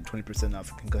 because you get 20%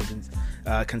 off concussions.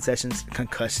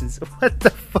 What the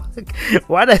fuck?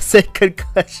 Why did I say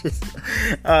concussions?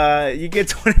 You get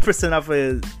 20% off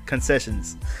of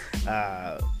concessions.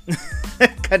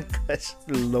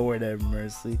 Concussion. Lord have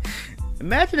mercy.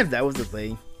 Imagine if that was the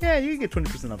thing. Yeah, you can get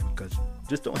 20% off concussion.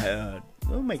 Just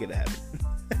don't make it a habit.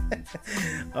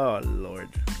 Oh Lord,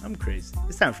 I'm crazy.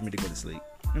 It's time for me to go to sleep.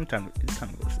 It's time to go to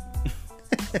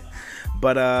sleep.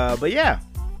 But yeah,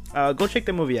 go check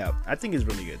the movie out. I think it's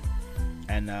really good.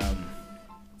 And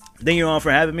thank you all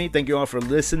for having me. Thank you all for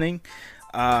listening.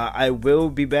 I will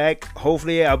be back.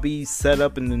 Hopefully, I'll be set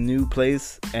up in the new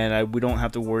place, and we don't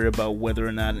have to worry about whether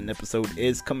or not an episode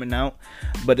is coming out.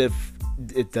 But if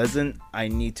it doesn't, I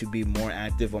need to be more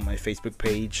active on my Facebook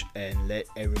page and let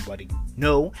everybody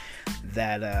know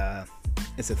that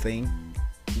it's a thing,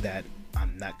 that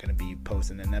I'm not gonna be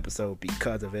posting an episode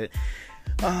because of it.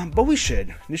 But we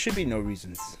should. There should be no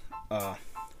reasons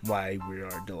why we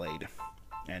are delayed.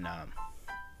 And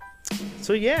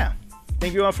so yeah,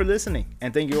 thank you all for listening,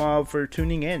 and thank you all for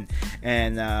tuning in.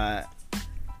 And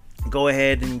go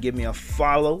ahead and give me a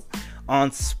follow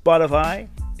on Spotify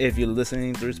if you're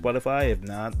listening through Spotify. If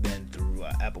not, then through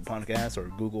Apple Podcasts or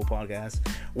Google Podcasts,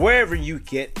 wherever you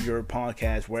get your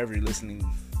podcast, wherever you're listening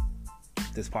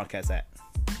this podcast at,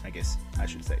 I guess I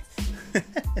should say.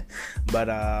 but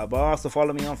also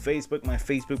follow me on Facebook. My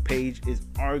Facebook page is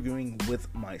Arguing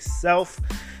with Myself.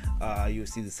 You'll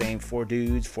see the same 4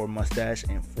 dudes, 4 mustache,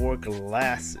 and 4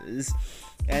 glasses.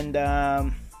 And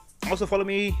also follow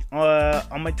me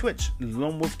on my Twitch,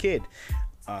 Lone Wolf Kid.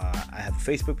 I have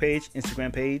a Facebook page,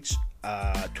 Instagram page,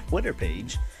 Twitter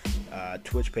page,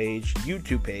 Twitch page,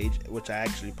 YouTube page, which I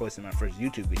actually posted my first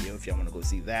YouTube video if y'all want to go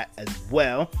see that as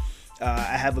well.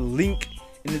 I have a link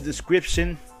in the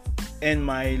description in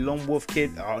my Lone Wolf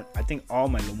Kid, I think all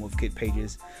my Lone Wolf Kid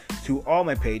pages, to all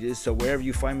my pages. So wherever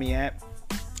you find me at,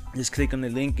 just click on the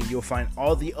link and you'll find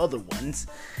all the other ones.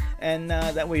 And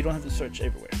that way you don't have to search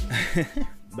everywhere.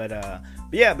 But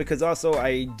yeah, because also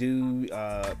I do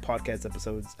podcast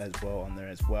episodes as well on there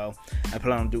as well. I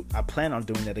plan on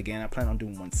doing that again. I plan on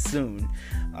doing one soon.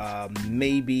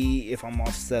 Maybe if I'm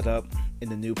all set up in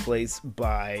the new place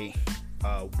by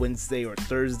Wednesday or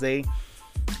Thursday,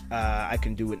 I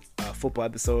can do a football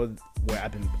episode where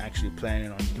I've been actually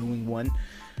planning on doing one.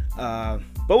 But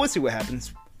we'll see what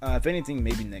happens. If anything,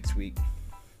 maybe next week.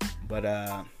 But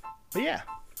yeah,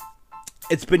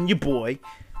 it's been your boy,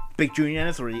 Big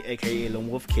Junior 3, aka Lone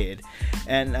Wolf Kid,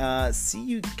 and see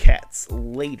you cats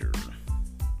later.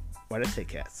 Why did I say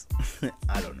cats?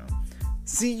 I don't know.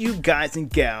 See you guys and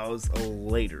gals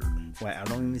later. Why, I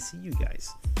don't even see you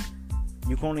guys.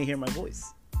 You can only hear my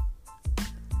voice.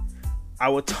 I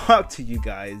will talk to you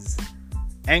guys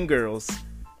and girls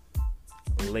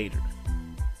later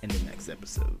in the next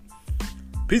episode.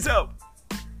 Peace out.